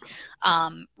way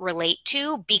relate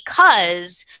to,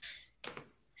 because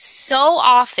so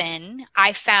often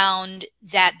I found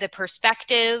that the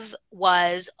perspective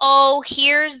was, oh,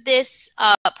 here's this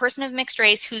person of mixed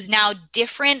race who's now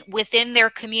different within their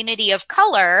community of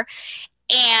color,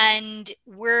 and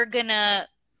we're gonna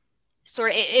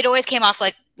sort of, it always came off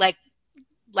like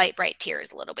light bright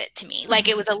tears a little bit to me. Like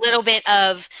it was a little bit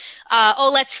of, oh,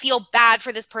 let's feel bad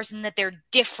for this person that they're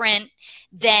different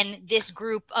than this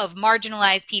group of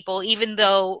marginalized people, even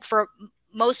though for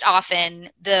most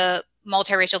often the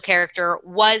multiracial character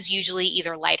was usually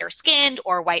either lighter skinned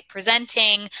or white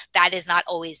presenting. That is not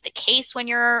always the case when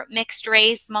you're mixed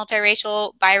race,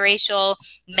 multiracial, biracial.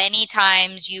 Many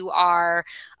times you are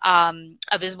a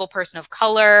visible person of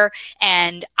color.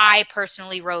 And I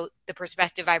personally wrote the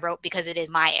perspective I wrote because it is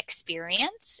my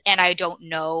experience, and I don't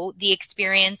know the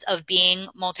experience of being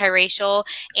multiracial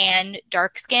and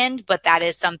dark skinned, but that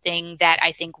is something that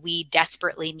I think we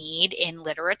desperately need in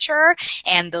literature.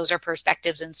 And those are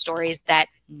perspectives and stories that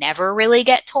never really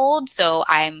get told. So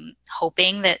I'm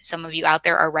hoping that some of you out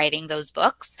there are writing those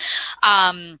books.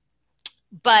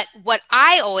 But what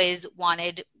I always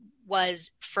wanted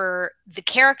was for the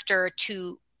character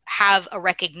to have a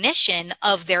recognition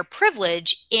of their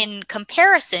privilege in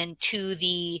comparison to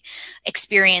the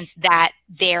experience that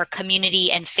their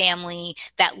community and family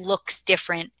that looks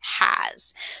different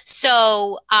has.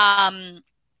 So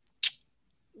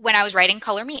when I was writing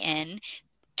Color Me In,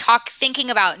 thinking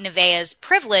about Nevaeh's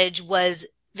privilege was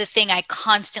the thing I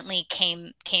constantly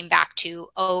came back to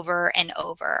over and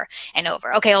over and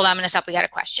over. Okay, hold on, I'm going to stop. We got a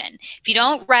question. If you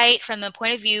don't write from the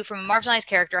point of view from a marginalized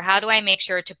character, how do I make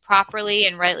sure to properly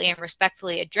and rightly and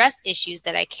respectfully address issues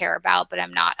that I care about but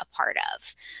I'm not a part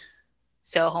of?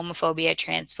 So homophobia,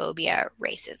 transphobia,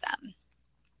 racism.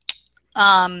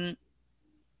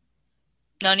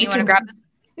 Noni, you want to grab this?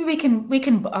 We can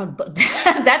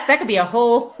that could be a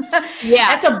whole yeah,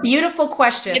 that's a beautiful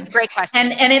question. It's a great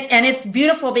question. And it's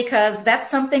beautiful because that's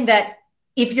something that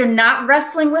if you're not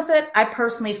wrestling with it, I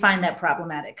personally find that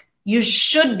problematic. You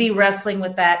should be wrestling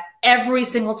with that every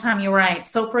single time you write.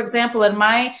 So for example, in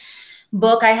my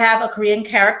book, I have a Korean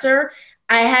character.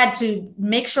 I had to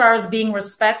make sure I was being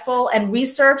respectful, and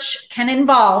research can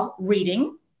involve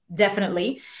reading,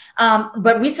 definitely.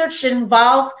 But research should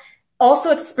involve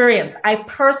also experience. I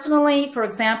personally, for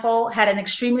example, had an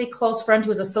extremely close friend who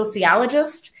was a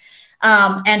sociologist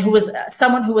and who was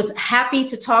someone who was happy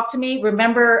to talk to me,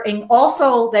 remembering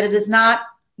also that it is not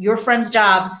your friend's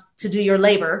jobs to do your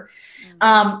labor.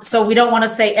 So we don't want to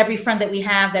say every friend that we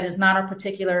have that is not our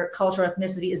particular culture or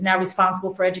ethnicity is now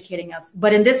responsible for educating us.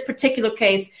 But in this particular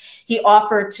case, he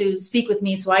offered to speak with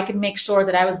me so I could make sure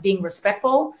that I was being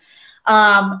respectful.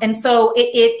 And so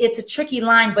it's a tricky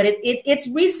line, but it's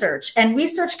research, and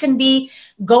research can be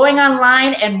going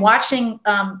online and watching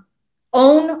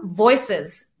own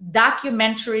voices,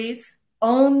 documentaries,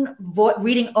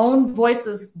 reading own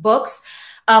voices books.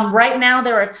 Right now,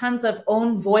 there are tons of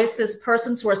own voices,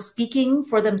 persons who are speaking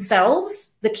for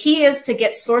themselves. The key is to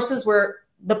get sources where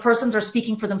the persons are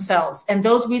speaking for themselves, and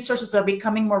those resources are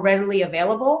becoming more readily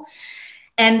available.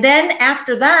 And then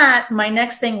after that, my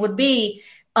next thing would be,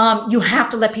 you have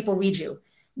to let people read you.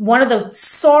 One of the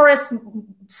sorest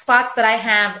spots that I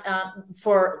have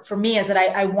for me is that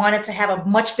I wanted to have a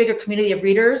much bigger community of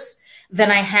readers than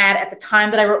I had at the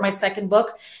time that I wrote my second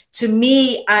book. To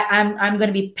me, I'm going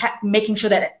to be making sure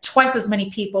that twice as many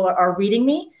people are reading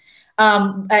me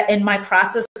in my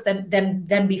process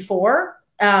than before.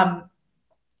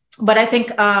 But I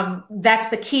think that's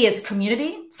the key, is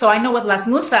community. So I know with Las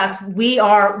Musas, we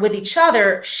are with each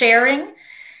other sharing.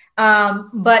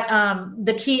 But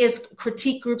the key is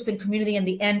critique groups and community in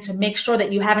the end to make sure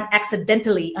that you haven't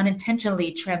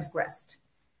unintentionally transgressed.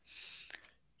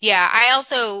 Yeah, I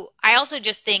also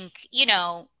just think, you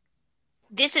know,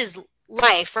 this is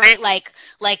life, right? Like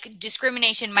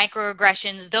discrimination,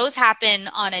 microaggressions, those happen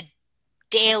on a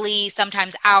daily,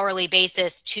 sometimes hourly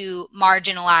basis to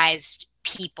marginalized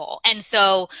people. And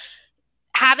so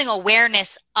having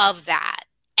awareness of that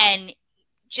and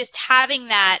just having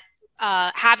that,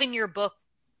 having your book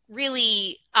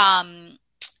really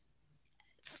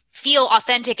feel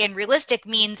authentic and realistic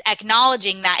means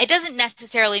acknowledging that. It doesn't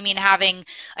necessarily mean having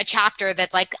a chapter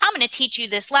that's like, I'm going to teach you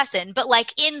this lesson, but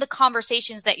like in the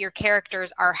conversations that your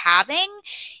characters are having,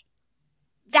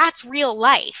 that's real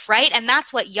life, right? And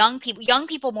that's what young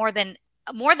people more than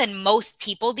most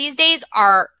people these days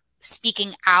are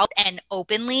speaking out and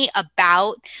openly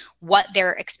about what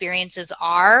their experiences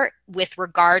are with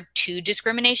regard to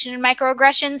discrimination and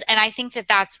microaggressions. And I think that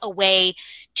that's a way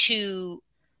to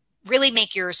really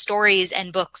make your stories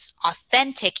and books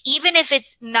authentic, even if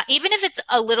it's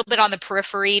a little bit on the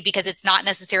periphery, because it's not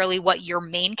necessarily what your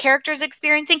main character is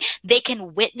experiencing. They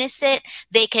can witness it.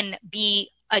 They can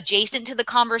be adjacent to the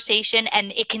conversation,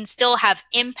 and it can still have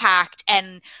impact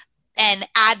and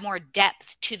add more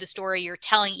depth to the story you're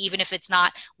telling, even if it's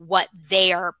not what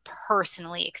they are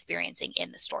personally experiencing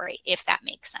in the story, if that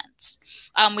makes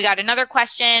sense. We got another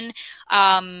question.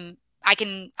 I'm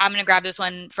going to grab this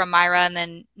one from Myra, and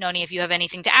then Noni, if you have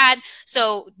anything to add.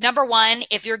 So number one,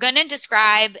 if you're going to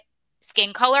describe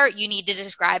skin color, you need to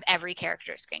describe every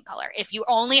character's skin color. If you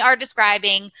only are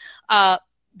describing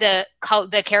the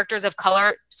characters of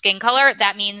color, skin color,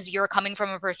 that means you're coming from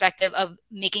a perspective of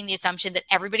making the assumption that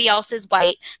everybody else is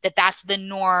white, that that's the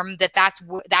norm,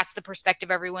 that's the perspective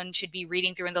everyone should be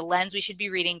reading through and the lens we should be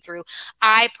reading through.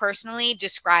 I personally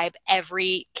describe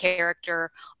every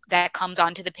character that comes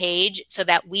onto the page so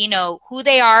that we know who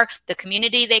they are, the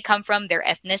community they come from, their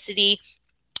ethnicity,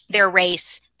 their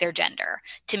race, their gender.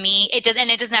 To me, it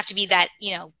doesn't have to be that,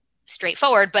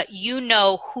 straightforward, but you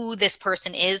know who this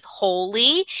person is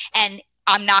wholly, and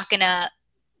I'm not gonna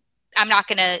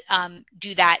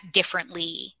do that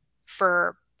differently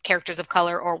for characters of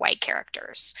color or white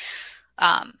characters.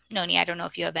 Noni, I don't know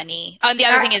if you have any. The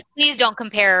other thing is, please don't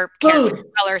compare character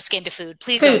color, skin to food.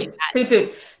 Please don't do that.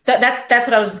 Food. That's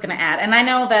what I was just going to add. And I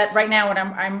know that right now when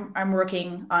I'm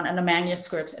working on a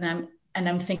manuscript and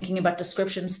I'm thinking about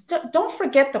descriptions, don't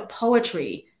forget the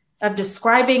poetry of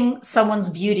describing someone's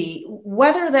beauty,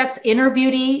 whether that's inner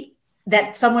beauty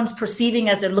that someone's perceiving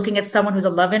as they're looking at someone who's a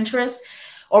love interest,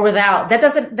 or without.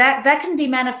 That can be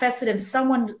manifested in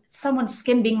someone's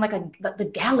skin being like the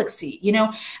galaxy.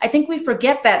 I think we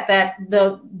forget that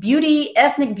the beauty,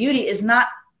 ethnic beauty, is not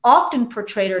often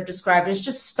portrayed or described. It's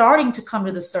just starting to come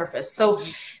to the surface. So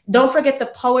don't forget the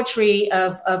poetry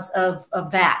of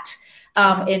that.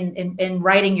 In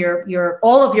writing your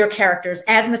all of your characters,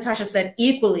 as Natasha said,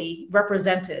 equally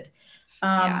represented.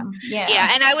 And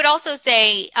I would also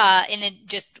say,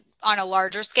 just on a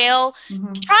larger scale,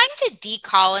 trying to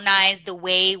decolonize the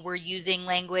way we're using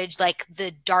language, like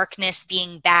the darkness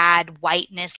being bad,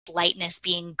 whiteness, lightness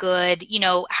being good,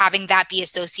 having that be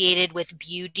associated with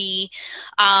beauty.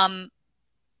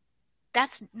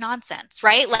 That's nonsense,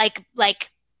 right?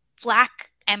 Like black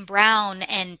and brown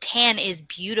and tan is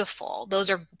beautiful. Those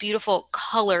are beautiful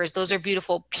colors. Those are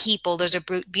beautiful people. Those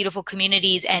are beautiful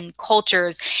communities and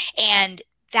cultures. And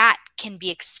that can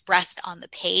be expressed on the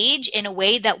page in a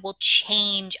way that will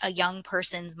change a young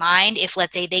person's mind. If,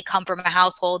 let's say, they come from a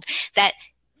household that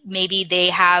maybe they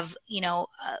have,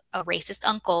 a racist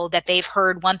uncle that they've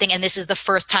heard one thing, and this is the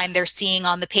first time they're seeing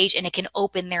on the page, and it can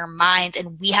open their minds.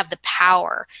 And we have the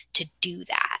power to do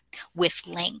that with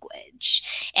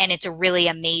language. And it's a really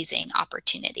amazing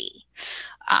opportunity.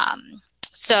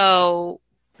 So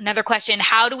another question,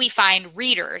 how do we find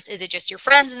readers? Is it just your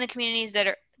friends in the communities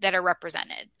that are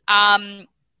represented?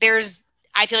 There's,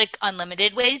 I feel like,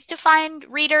 unlimited ways to find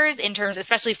readers in terms,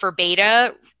 especially for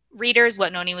beta readers,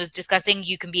 what Noni was discussing.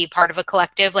 You can be part of a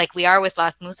collective like we are with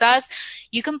Las Musas.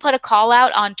 You can put a call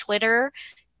out on Twitter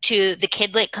to the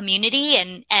Kidlit community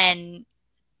and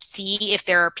see if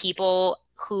there are people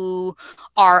who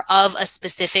are of a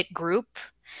specific group.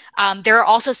 There are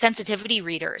also sensitivity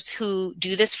readers who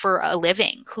do this for a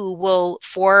living, who will,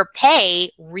 for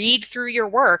pay, read through your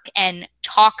work and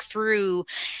talk through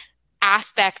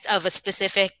aspects of a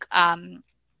specific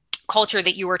culture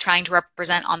that you were trying to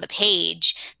represent on the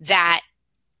page that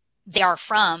they are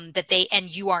from,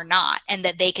 and you are not, and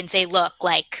that they can say, look,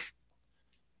 like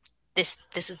this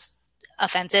is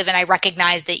offensive, and I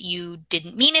recognize that you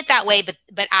didn't mean it that way,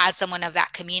 but as someone of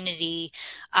that community,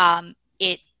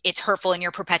 it's hurtful and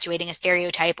you're perpetuating a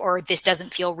stereotype, or this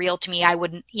doesn't feel real to me. I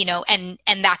wouldn't, and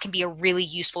that can be a really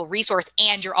useful resource.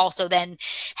 And you're also then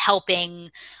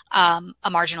helping a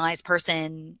marginalized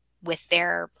person with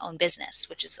their own business,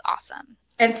 which is awesome.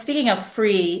 And speaking of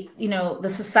free, the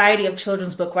Society of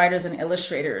Children's Book Writers and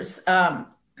Illustrators,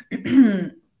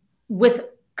 with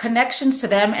connections to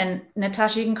them, and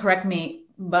Natasha, you can correct me,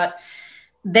 but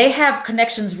they have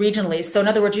connections regionally. So in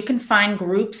other words, you can find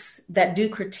groups that do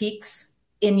critiques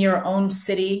in your own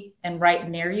city and right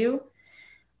near you.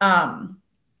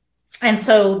 And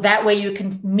so that way you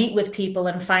can meet with people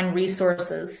and find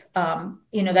resources,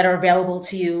 that are available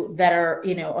to you that are,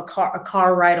 a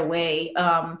car ride away.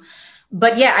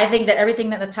 But yeah, I think that everything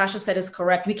that Natasha said is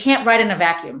correct. We can't write in a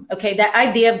vacuum. Okay. That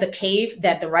idea of the cave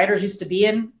that the writers used to be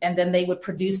in, and then they would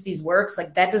produce these works,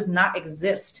 like that does not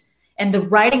exist. And the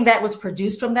writing that was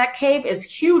produced from that cave is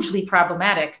hugely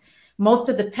problematic. Most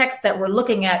of the texts that we're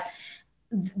looking at,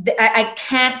 I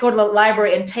can't go to the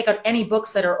library and take out any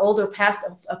books that are older past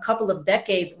a couple of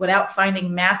decades without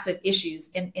finding massive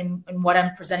issues in what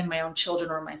I'm presenting my own children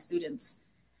or my students,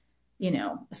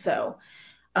 so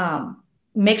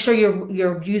make sure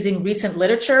you're using recent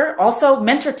literature, also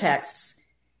mentor texts.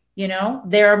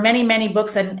 There are many, many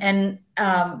books, and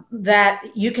that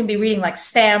you can be reading, like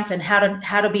Stamped and how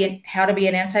to be an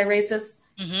anti-racist.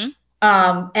 Mm-hmm.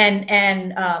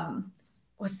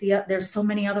 What's there's so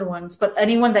many other ones, but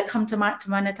anyone that come to mind,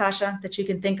 Natasha, that you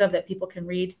can think of that people can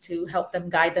read to help them,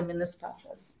 guide them in this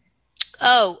process?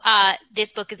 Oh,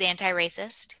 this book is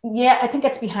anti-racist. Yeah, I think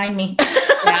it's behind me.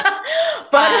 Yeah.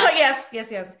 But yes.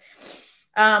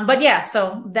 But yeah,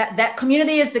 so that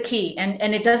community is the key,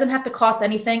 and it doesn't have to cost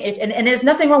anything. And there's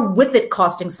nothing wrong with it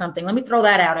costing something. Let me throw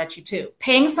that out at you too.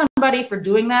 Paying somebody for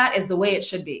doing that is the way it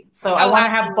should be. So I want to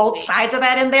have both sides of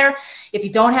that in there. If you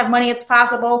don't have money, it's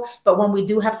possible. But when we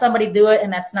do have somebody do it,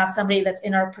 and that's not somebody that's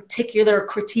in our particular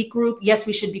critique group, yes,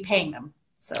 we should be paying them.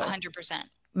 So 100%.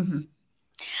 Mm-hmm.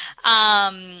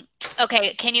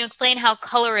 Okay, can you explain how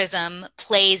colorism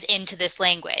plays into this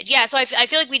language? Yeah, so I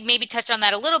feel like we'd maybe touch on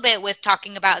that a little bit with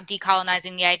talking about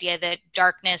decolonizing the idea that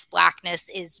darkness, blackness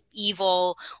is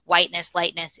evil, whiteness,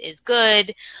 lightness is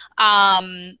good.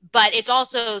 But it's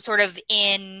also sort of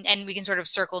and we can sort of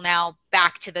circle now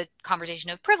back to the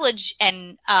conversation of privilege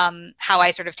and how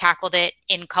I sort of tackled it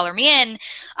in Color Me In.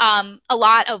 A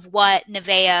lot of what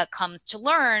Nevaeh comes to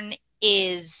learn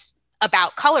is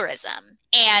about colorism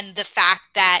and the fact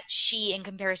that she, in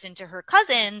comparison to her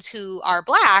cousins who are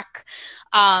Black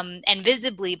and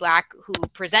visibly Black, who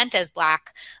present as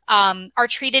Black, are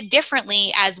treated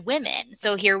differently as women.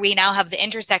 So here we now have the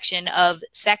intersection of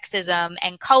sexism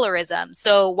and colorism.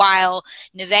 So while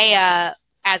Nevaeh,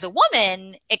 as a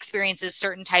woman, experiences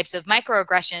certain types of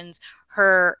microaggressions,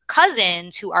 her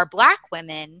cousins, who are Black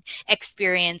women,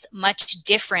 experience much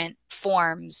different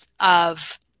forms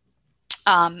of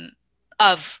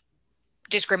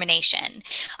discrimination.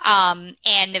 And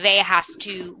Nevaeh has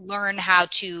to learn how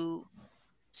to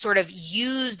sort of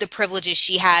use the privileges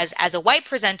she has as a white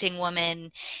presenting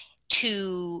woman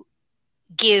to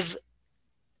give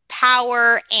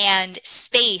power and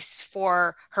space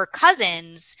for her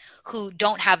cousins who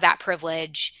don't have that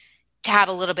privilege to have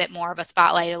a little bit more of a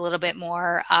spotlight, a little bit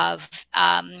more of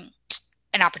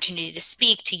an opportunity to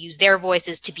speak, to use their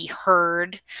voices, to be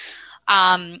heard.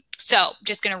 So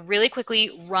just going to really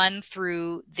quickly run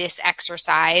through this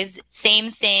exercise.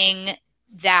 Same thing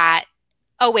that,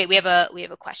 oh wait, we have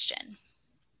a question.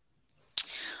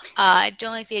 I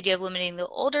don't like the idea of limiting the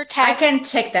older text. I can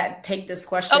take this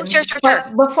question. Oh, sure.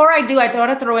 But before I do, I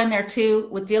want to throw in there too,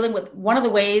 with dealing with one of the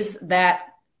ways that,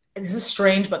 this is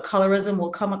strange, but colorism will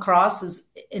come across is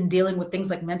in dealing with things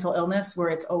like mental illness, where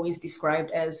it's always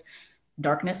described as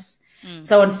darkness.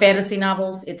 So in fantasy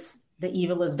novels, it's the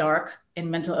evil is dark. In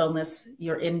mental illness,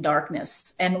 you're in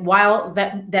darkness. And while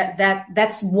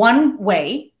that's one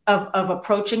way of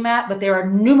approaching that, but there are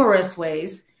numerous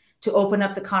ways to open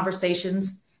up the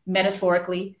conversations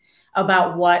metaphorically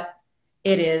about what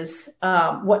it is,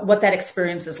 what that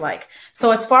experience is like.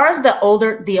 So as far as the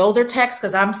older text,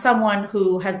 because I'm someone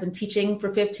who has been teaching for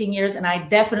 15 years, and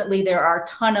there are a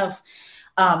ton of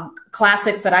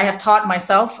classics that I have taught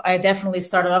myself. I definitely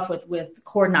started off with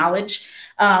core knowledge.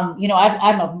 I'm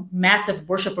a massive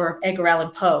worshiper of Edgar Allan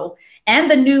Poe and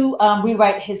the new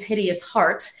rewrite, His Hideous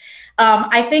Heart.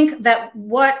 I think that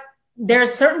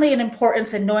there's certainly an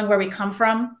importance in knowing where we come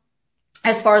from,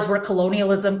 as far as where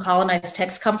colonized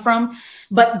texts come from,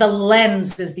 but the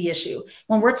lens is the issue.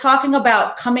 When we're talking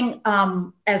about coming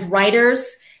as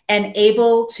writers and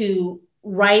able to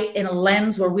write in a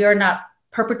lens where we are not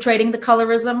perpetrating the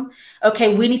colorism,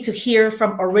 okay, we need to hear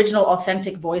from original,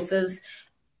 authentic voices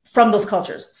from those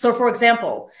cultures. So for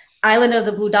example, Island of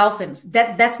the Blue Dolphins,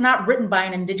 that's not written by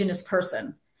an indigenous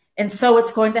person. And so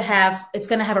it's going to have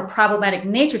a problematic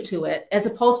nature to it, as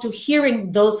opposed to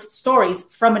hearing those stories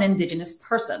from an indigenous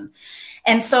person.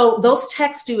 And so those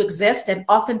texts do exist. And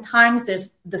oftentimes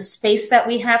there's the space that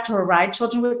we have to provide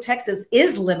children with texts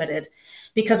is limited,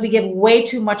 because we give way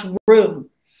too much room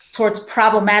towards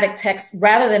problematic texts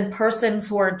rather than persons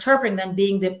who are interpreting them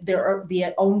being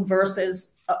their own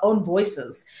verses, own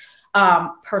voices,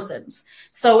 persons.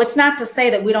 So it's not to say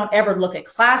that we don't ever look at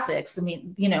classics. I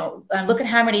mean, look at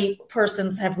how many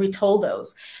persons have retold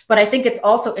those. But I think it's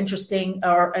also interesting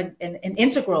and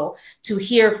integral to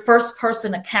hear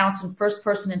first-person accounts and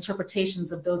first-person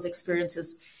interpretations of those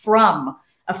experiences from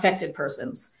affected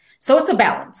persons. So it's a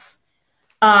balance.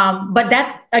 But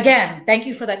that's, again, thank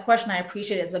you for that question. I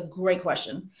appreciate it. It's a great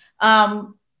question.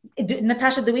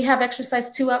 Natasha, do we have exercise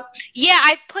 2 up? Yeah,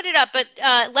 I've put it up, but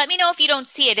let me know if you don't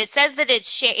see it. It says that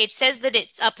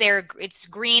it's up there. It's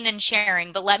green and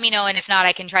sharing, but let me know. And if not,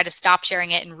 I can try to stop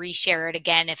sharing it and reshare it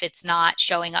again if it's not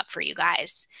showing up for you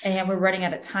guys. And we're running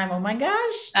out of time. Oh my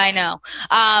gosh. I know.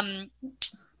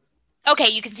 Okay,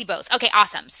 you can see both. Okay,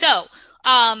 awesome. So,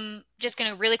 just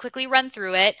going to really quickly run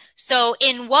through it. So,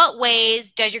 in what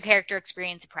ways does your character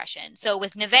experience oppression? So,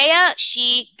 with Nevaeh,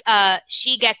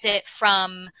 she gets it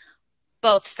from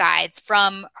both sides.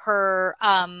 From her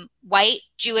white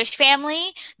Jewish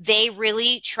family, they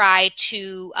really try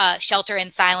to shelter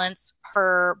and silence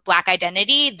her Black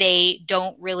identity. They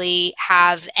don't really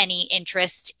have any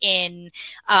interest in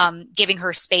giving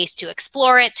her space to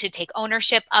explore it, to take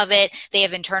ownership of it. They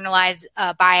have internalized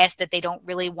bias that they don't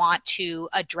really want to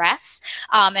address.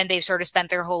 And they've sort of spent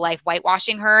their whole life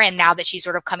whitewashing her. And now that she's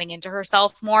sort of coming into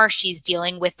herself more, she's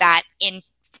dealing with that in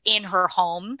her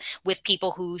home with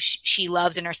people who she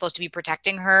loves and are supposed to be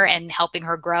protecting her and helping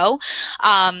her grow.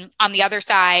 On the other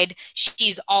side,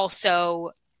 she's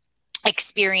also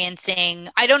experiencing,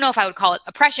 I don't know if I would call it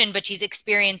oppression, but she's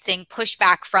experiencing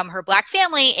pushback from her Black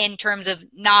family in terms of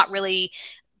not really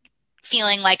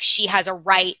feeling like she has a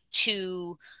right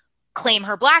to claim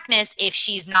her Blackness if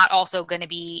she's not also going to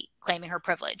be claiming her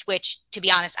privilege, which, to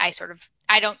be honest,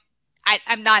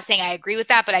 I'm not saying I agree with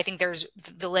that, but I think there's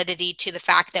validity to the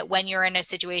fact that when you're in a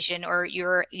situation or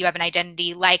you have an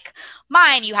identity like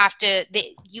mine, I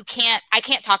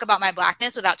can't talk about my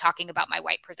Blackness without talking about my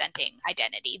white presenting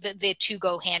identity. The two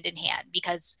go hand in hand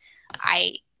because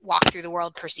I walk through the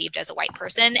world perceived as a white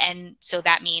person. And so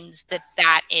that means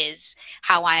that is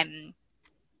how I'm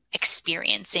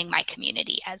experiencing my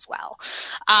community as well.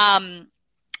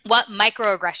 What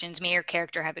microaggressions may your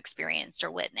character have experienced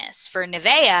or witnessed? For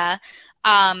Nevaeh,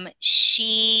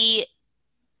 she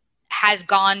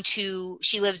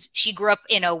grew up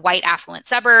in a white affluent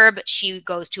suburb. She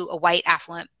goes to a white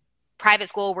affluent private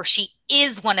school where she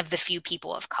is one of the few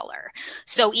people of color.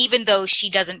 So even though she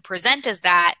doesn't present as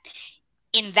that,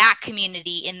 in that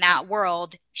community, in that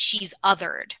world, she's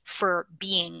othered for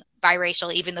being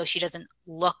biracial, even though she doesn't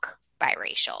look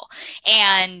biracial.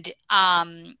 And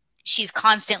she's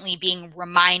constantly being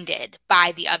reminded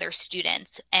by the other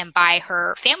students and by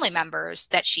her family members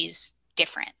that she's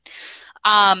different.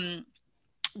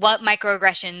 What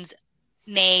microaggressions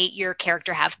may your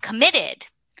character have committed?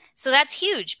 So that's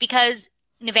huge because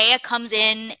Nevaeh comes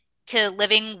in to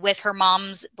living with her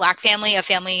mom's Black family, a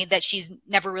family that she's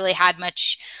never really had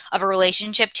much of a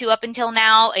relationship to up until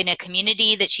now, in a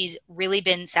community that she's really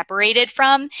been separated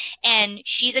from. And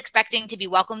she's expecting to be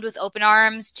welcomed with open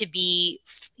arms, to be,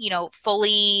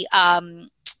 fully on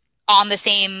the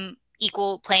same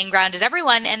equal playing ground as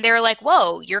everyone. And they're like,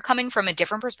 whoa, you're coming from a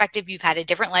different perspective. You've had a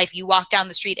different life. You walk down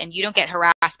the street and you don't get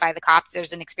harassed by the cops.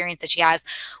 There's an experience that she has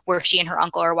where she and her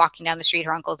uncle are walking down the street.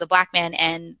 Her uncle is a Black man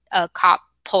and a cop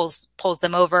pulls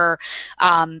them over,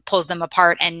 pulls them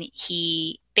apart, and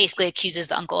he basically accuses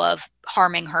the uncle of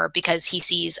harming her because he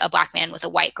sees a Black man with a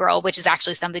white girl, which is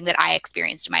actually something that I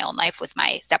experienced in my own life with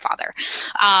my stepfather.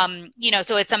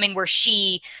 So it's something where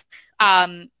she's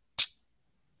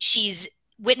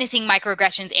witnessing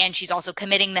microaggressions and she's also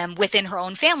committing them within her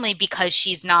own family because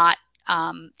she's not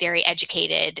very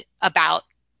educated about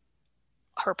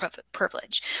her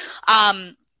privilege.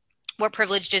 What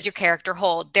privilege does your character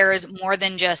hold? There is more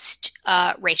than just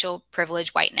racial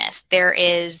privilege, whiteness. There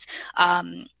is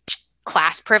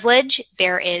class privilege.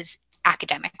 There is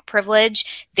academic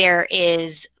privilege. There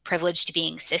is privilege to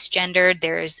being cisgendered.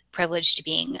 There's privilege to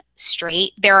being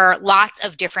straight. There are lots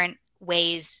of different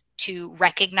ways to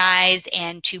recognize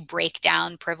and to break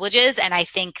down privileges. And I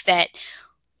think that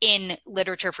in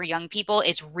literature for young people,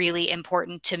 it's really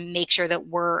important to make sure that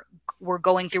we're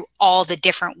going through all the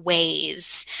different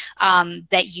ways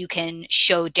that you can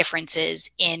show differences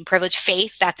in privilege.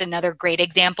 Faith, that's another great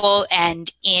example.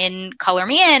 And in Color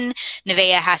Me In,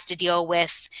 Nevaeh has to deal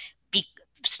with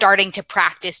starting to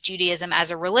practice Judaism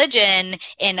as a religion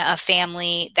in a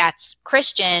family that's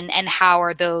Christian, and how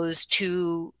are those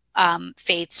two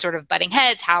faiths sort of butting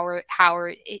heads?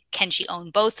 Can she own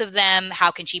both of them?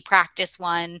 How can she practice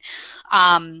one?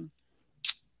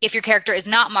 If your character is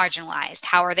not marginalized,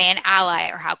 how are they an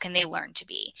ally, or how can they learn to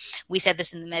be? We said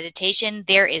this in the meditation.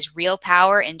 There is real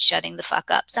power in shutting the fuck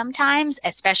up sometimes,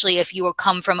 especially if you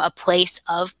come from a place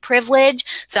of privilege.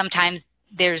 Sometimes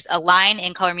there's a line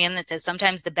in Color Me In that says,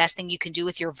 sometimes the best thing you can do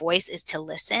with your voice is to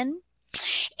listen.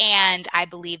 And I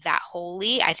believe that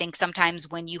wholly. I think sometimes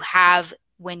when you have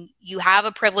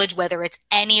a privilege, whether it's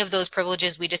any of those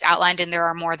privileges we just outlined, and there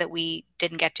are more that we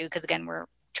didn't get to because, again, we're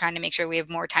trying to make sure we have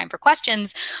more time for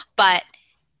questions, but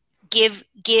give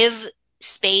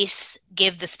space,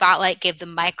 give the spotlight, give the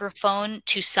microphone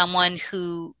to someone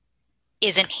who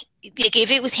isn't, like,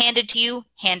 if it was handed to you,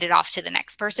 hand it off to the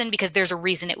next person, because there's a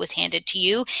reason it was handed to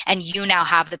you, and you now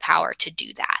have the power to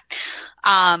do that.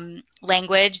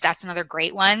 Language, that's another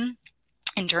great one.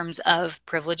 in terms of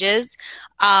privileges.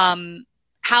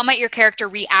 How might your character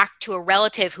react to a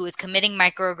relative who is committing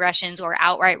microaggressions or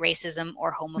outright racism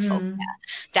or homophobia?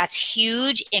 That's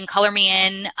huge. In Color Me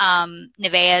In,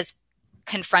 Nevaeh's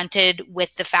confronted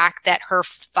with the fact that her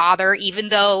father, even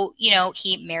though, you know,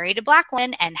 he married a Black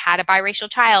woman and had a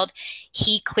biracial child,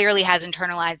 he clearly has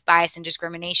internalized bias and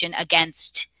discrimination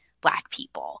against Black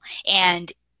people.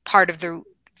 And part of the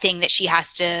thing that she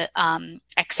has to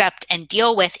accept and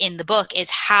deal with in the book is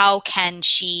how can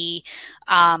she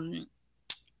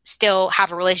still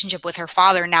have a relationship with her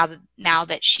father now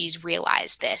that she's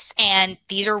realized this. And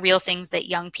these are real things that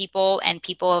young people and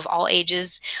people of all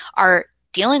ages are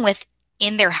dealing with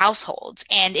in their households.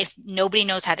 And if nobody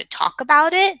knows how to talk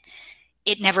about it,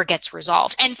 it never gets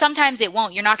resolved. And sometimes it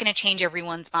won't. You're not going to change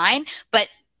everyone's mind. But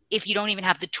if you don't even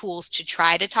have the tools to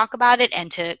try to talk about it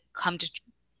and to come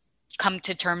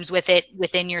to terms with it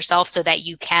within yourself so that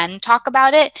you can talk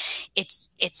about it,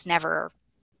 it's never,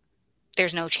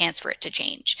 there's no chance for it to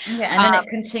change. Yeah, and then it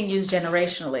continues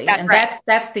generationally. That's and right.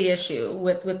 that's the issue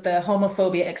with the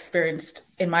homophobia experienced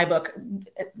in my book.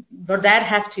 Her dad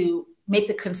has to make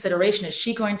the consideration, is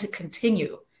she going to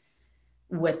continue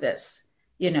with this?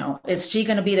 You know, is she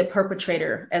going to be the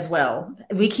perpetrator as well?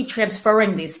 We keep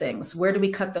transferring these things. Where do we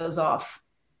cut those off?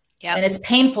 Yep. And it's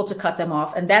painful to cut them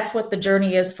off. And that's what the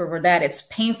journey is for her dad. It's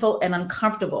painful and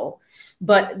uncomfortable,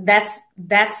 but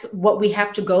that's what we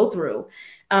have to go through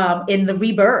in the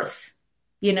rebirth.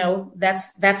 You know,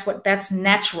 that's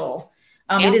natural.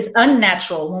 It is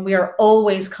unnatural when we are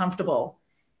always comfortable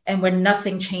and when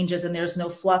nothing changes and there's no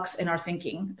flux in our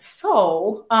thinking.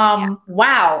 So,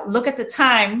 wow, look at the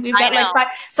time. We've got like 5.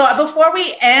 So before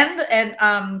we end,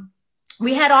 and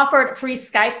we had offered free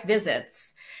Skype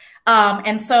visits.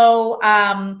 And so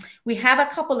we have a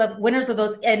couple of winners of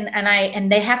those,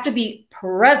 and they have to be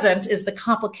present is the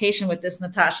complication with this,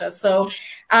 Natasha. So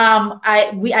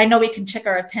I know we can check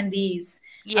our attendees.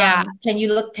 Yeah. Can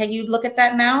you look at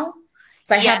that now?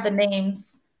 So I have the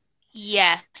names.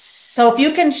 Yes. So if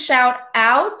you can shout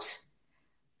out.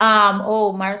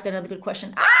 Oh, Myra's got another good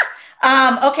question.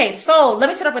 Okay, so let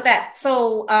me start off with that.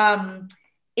 So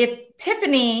if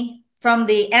Tiffany from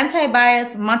the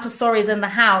Anti-Bias Montessori is in the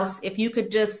house, if you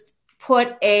could just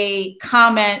put a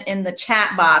comment in the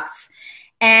chat box.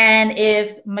 And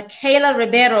if Michaela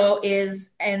Ribeiro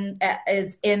is in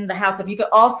the house, if you could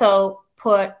also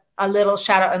put a little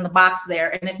shout out in the box there.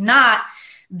 And if not,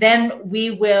 then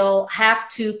we will have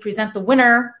to present the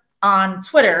winner on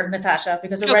Twitter, Natasha,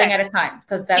 because we're running out of time,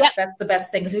 because that's the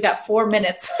best thing, because we got 4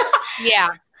 minutes. Yeah.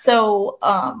 So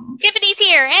Tiffany's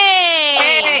here.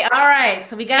 Hey. All right.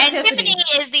 So we got Tiffany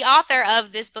is the author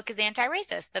of This Book is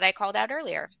Anti-Racist that I called out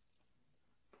earlier.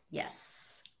 Yes.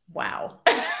 Wow.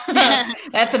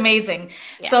 That's amazing.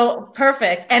 Yeah. So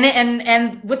perfect.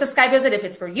 And with the Skype visit, if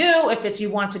it's for you, if it's you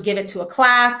want to give it to a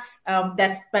class,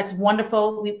 that's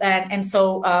wonderful.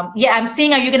 So I'm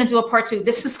seeing, are you going to do a part 2?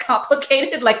 This is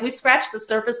complicated. Like, we scratched the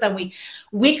surface, and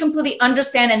we completely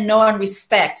understand and know and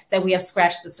respect that we have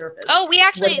scratched the surface. Oh,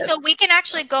 we can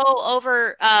actually go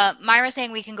over, Myra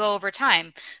saying we can go over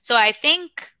time. So I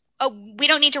think we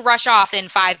don't need to rush off in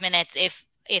 5 minutes if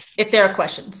there are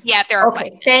questions. Yeah, if there are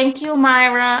questions. Thank you,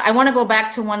 Myra. I want to go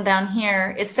back to one down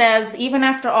here. It says, even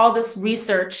after all this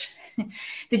research,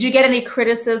 did you get any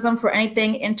criticism for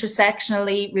anything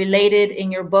intersectionally related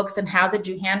in your books, and how did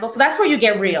you handle? So that's where you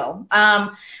get real.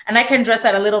 And I can address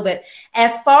that a little bit.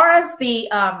 As far as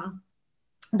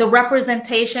the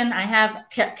representation, I have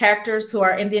characters who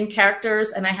are Indian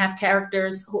characters, and I have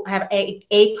characters who have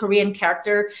a Korean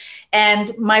character.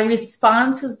 And my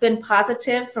response has been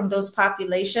positive from those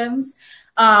populations.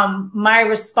 My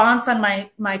response on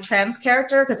my trans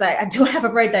character, because I do have a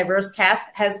very diverse cast,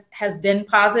 has been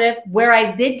positive. Where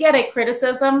I did get a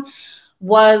criticism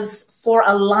was for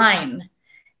a line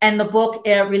in the book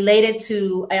related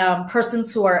to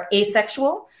persons who are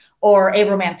asexual or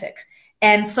aromantic.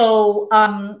 And so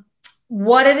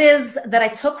what it is that I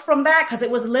took from that, because it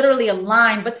was literally a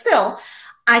line, but still,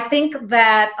 I think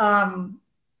that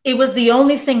it was the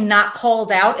only thing not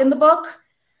called out in the book.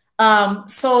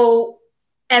 So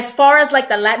as far as like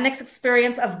the Latinx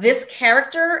experience of this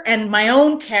character and my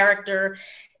own character,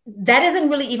 that isn't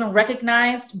really even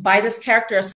recognized by this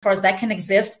character as far as that can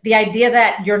exist. The idea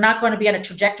that you're not going to be on a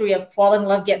trajectory of fall in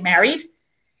love, get married,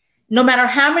 no matter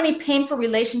how many painful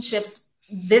relationships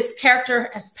this character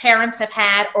as parents have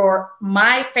had, or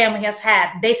my family has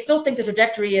had, they still think the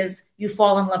trajectory is you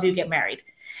fall in love, you get married.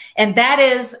 And that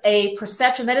is a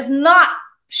perception that is not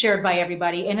shared by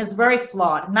everybody and is very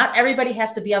flawed. Not everybody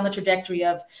has to be on the trajectory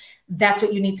of that's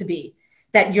what you need to be.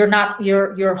 that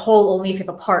you're whole only if you have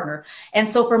a partner. And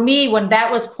so for me, when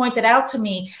that was pointed out to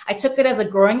me, I took it as a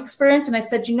growing experience, and I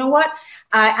said, you know what?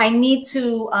 I need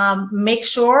to make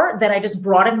sure that I just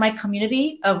broaden my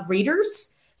community of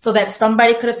readers so that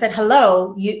somebody could have said,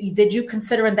 hello, did you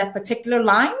consider in that particular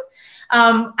line?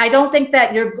 I don't think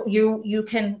that you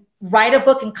can write a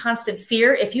book in constant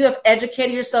fear. If you have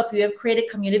educated yourself, you have created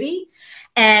community,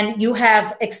 and you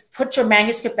have put your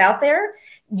manuscript out there,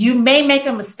 you may make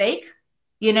a mistake,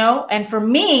 you know? And for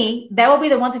me, that would be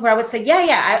the one thing where I would say,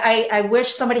 I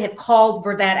wish somebody had called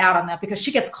Verdad out on that, because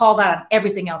she gets called out on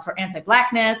everything else, her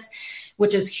anti-Blackness,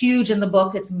 which is huge in the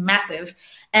book. It's massive.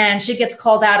 And she gets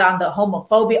called out on the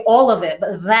homophobia, all of it,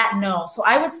 but that, no. So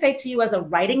I would say to you, as a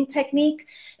writing technique,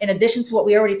 in addition to what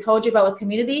we already told you about with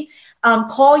community,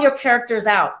 call your characters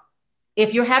out.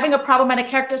 If you're having a problematic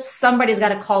character, somebody's got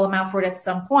to call them out for it at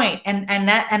some point. And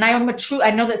I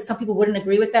know that some people wouldn't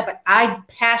agree with that, but I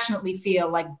passionately feel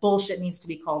like bullshit needs to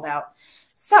be called out.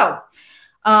 So,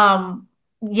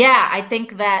 yeah, I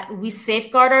think that we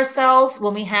safeguard ourselves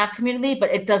when we have community,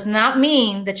 but it does not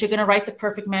mean that you're going to write the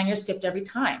perfect manuscript every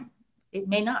time. It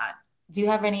may not. Do you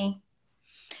have any?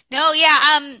 No,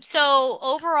 yeah. So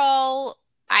overall,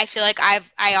 I feel like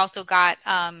I also got,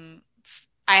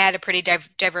 I had a pretty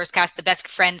diverse cast. The best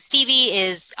friend, Stevie,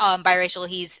 is biracial.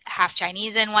 He's half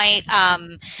Chinese and white.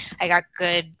 I got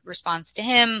good response to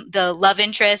him. The love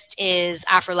interest is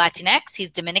Afro-Latinx.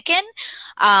 He's Dominican.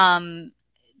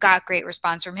 Got great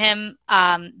response from him.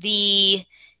 A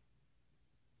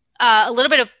little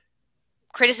bit of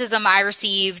criticism I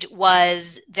received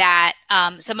was that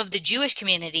some of the Jewish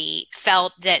community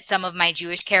felt that some of my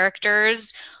Jewish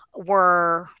characters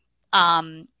were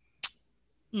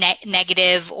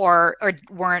negative or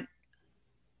weren't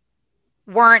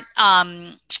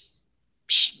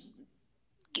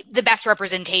the best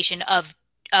representation of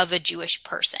a Jewish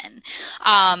person.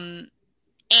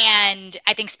 And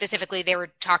I think specifically they were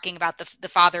talking about the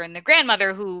father and the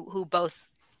grandmother who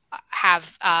both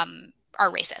have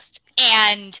are racist.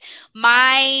 And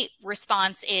my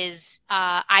response is,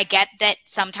 I get that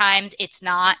sometimes it's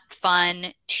not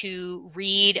fun to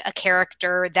read a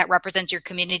character that represents your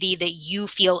community that you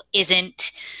feel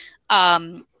isn't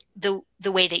the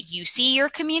way that you see your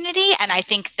community. And I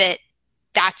think that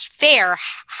that's fair.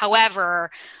 However,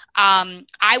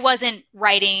 I wasn't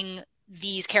writing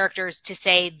these characters to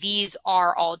say these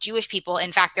are all Jewish people.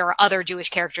 In fact, there are other Jewish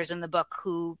characters in the book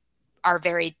who are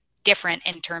very different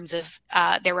in terms of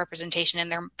their representation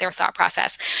and their thought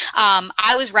process.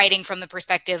 I was writing from the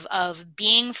perspective of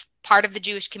being part of the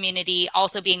Jewish community,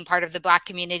 also being part of the Black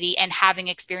community, and having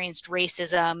experienced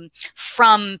racism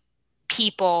from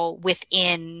people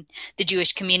within the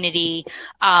Jewish community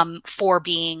for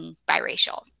being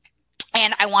biracial.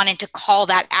 And I wanted to call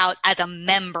that out as a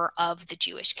member of the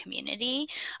Jewish community.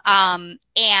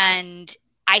 And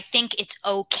I think it's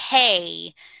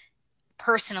okay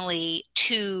personally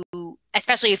to,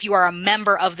 especially if you are a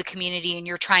member of the community and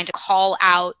you're trying to call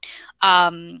out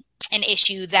an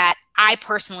issue that I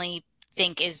personally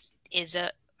think is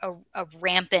a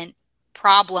rampant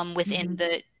problem within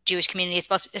the Jewish community,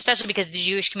 especially because the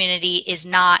Jewish community is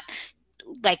not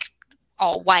like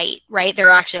all white, right? There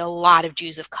are actually a lot of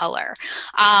Jews of color.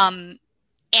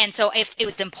 And so if it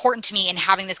was important to me in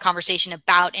having this conversation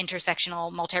about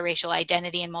intersectional multiracial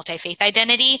identity and multi-faith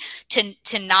identity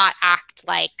to not act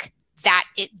like that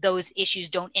those issues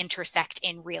don't intersect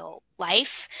in real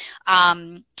life.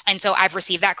 And so I've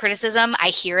received that criticism. I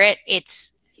hear it.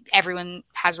 Everyone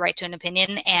has right to an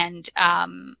opinion. And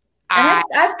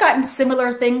I've gotten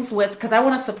similar things because I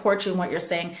want to support you in what you're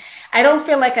saying. I don't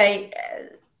feel like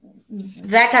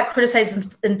that got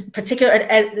criticized in particular,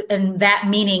 in that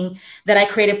meaning that I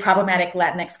created problematic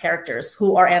Latinx characters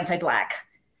who are anti-Black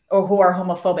or who are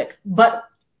homophobic. But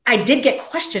I did get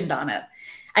questioned on it.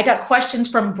 I got questions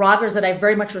from bloggers that I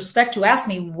very much respect who asked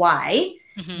me why.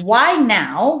 Why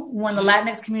now, when the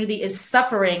Latinx community is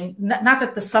suffering, not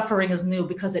that the suffering is new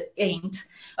because it ain't,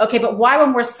 okay, but why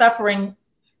when we're suffering,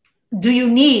 do you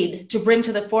need to bring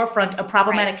to the forefront a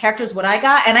problematic character is what I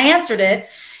got? And I answered it.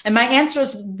 And my answer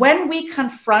is, when we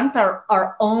confront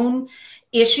our own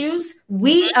issues,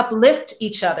 we uplift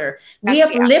each other. We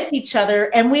uplift each other,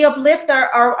 and we uplift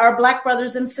our Black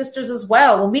brothers and sisters as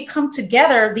well. When we come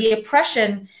together, the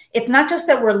oppression, it's not just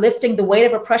that we're lifting the weight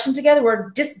of oppression together, we're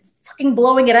just fucking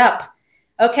blowing it up.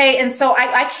 Okay. And so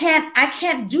I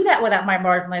can't do that without my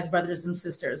marginalized brothers and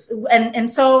sisters.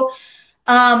 And so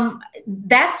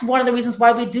that's one of the reasons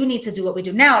why we do need to do what we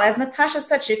do. Now, as Natasha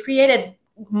said, she created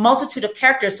multitude of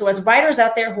characters. So as writers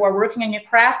out there who are working on your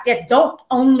craft, don't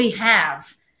only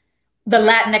have the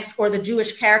Latinx or the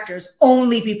Jewish characters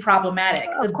only be problematic.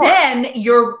 Then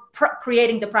you're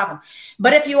creating the problem.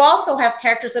 But if you also have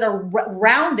characters that are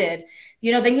rounded,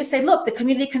 then you say, look, the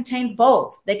community contains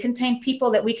both. They contain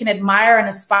people that we can admire and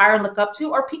aspire and look up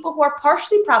to, or people who are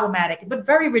partially problematic, but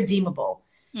very redeemable.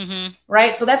 Mm-hmm.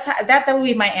 Right. So that would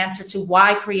be my answer to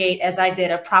why create, as I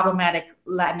did, a problematic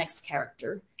Latinx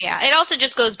character. Yeah. It also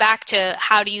just goes back to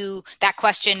that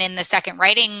question in the second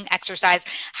writing exercise,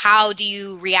 how do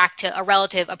you react to a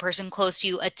relative, a person close to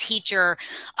you, a teacher,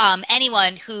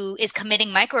 anyone who is committing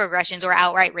microaggressions or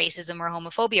outright racism or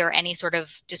homophobia or any sort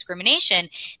of discrimination?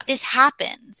 This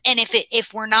happens. And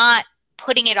if we're not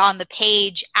putting it on the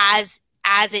page as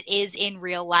it is in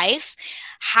real life,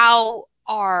 how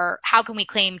can we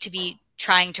claim to be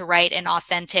trying to write an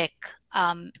authentic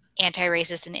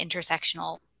anti-racist and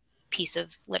intersectional piece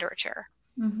of literature?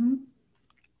 Mm-hmm.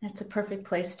 That's a perfect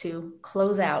place to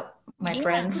close out, my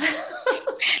friends.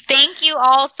 Thank you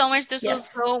all so much. This was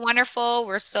so wonderful.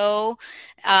 We're so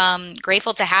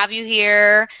grateful to have you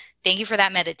here. Thank you for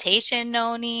that meditation,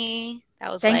 Noni.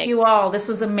 That was Thank you all. This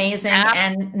was amazing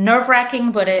and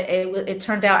nerve-wracking, but it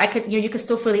turned out you could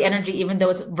still feel the energy, even though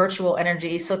it's virtual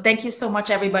energy. So thank you so much,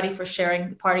 everybody, for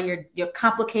sharing part of your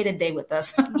complicated day with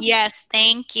us. Yes,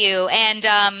 thank you.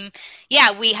 And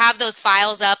we have those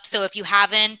files up. So if you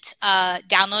haven't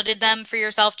downloaded them for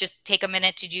yourself, just take a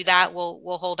minute to do that.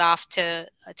 We'll hold off to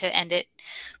end it.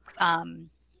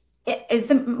 Is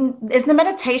the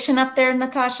meditation up there,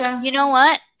 Natasha? You know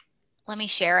what? Let me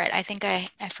share it. I think I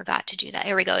forgot to do that.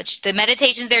 Here we go. The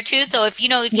meditation's there too. So if you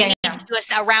need to do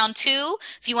a round 2,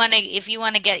 if you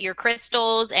want to get your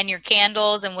crystals and your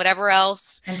candles and whatever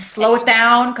else, and slow it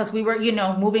down, because we were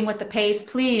moving with the pace.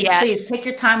 Please take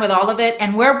your time with all of it.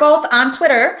 And we're both on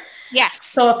Twitter. Yes.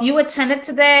 So if you attended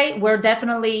today, we're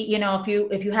definitely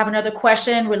if you have another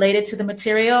question related to the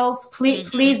materials,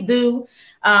 please do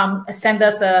send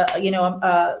us a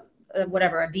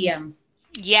DM.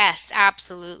 Yes,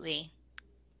 absolutely.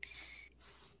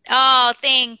 Oh,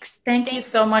 thanks. Thank you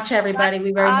so much, everybody.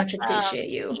 We very much appreciate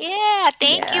you. Yeah,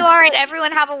 thank you. All right,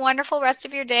 everyone, have a wonderful rest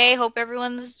of your day. Hope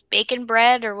everyone's baking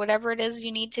bread or whatever it is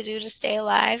you need to do to stay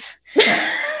alive.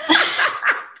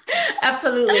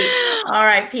 Absolutely. All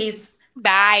right, peace.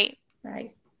 Bye.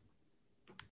 Bye.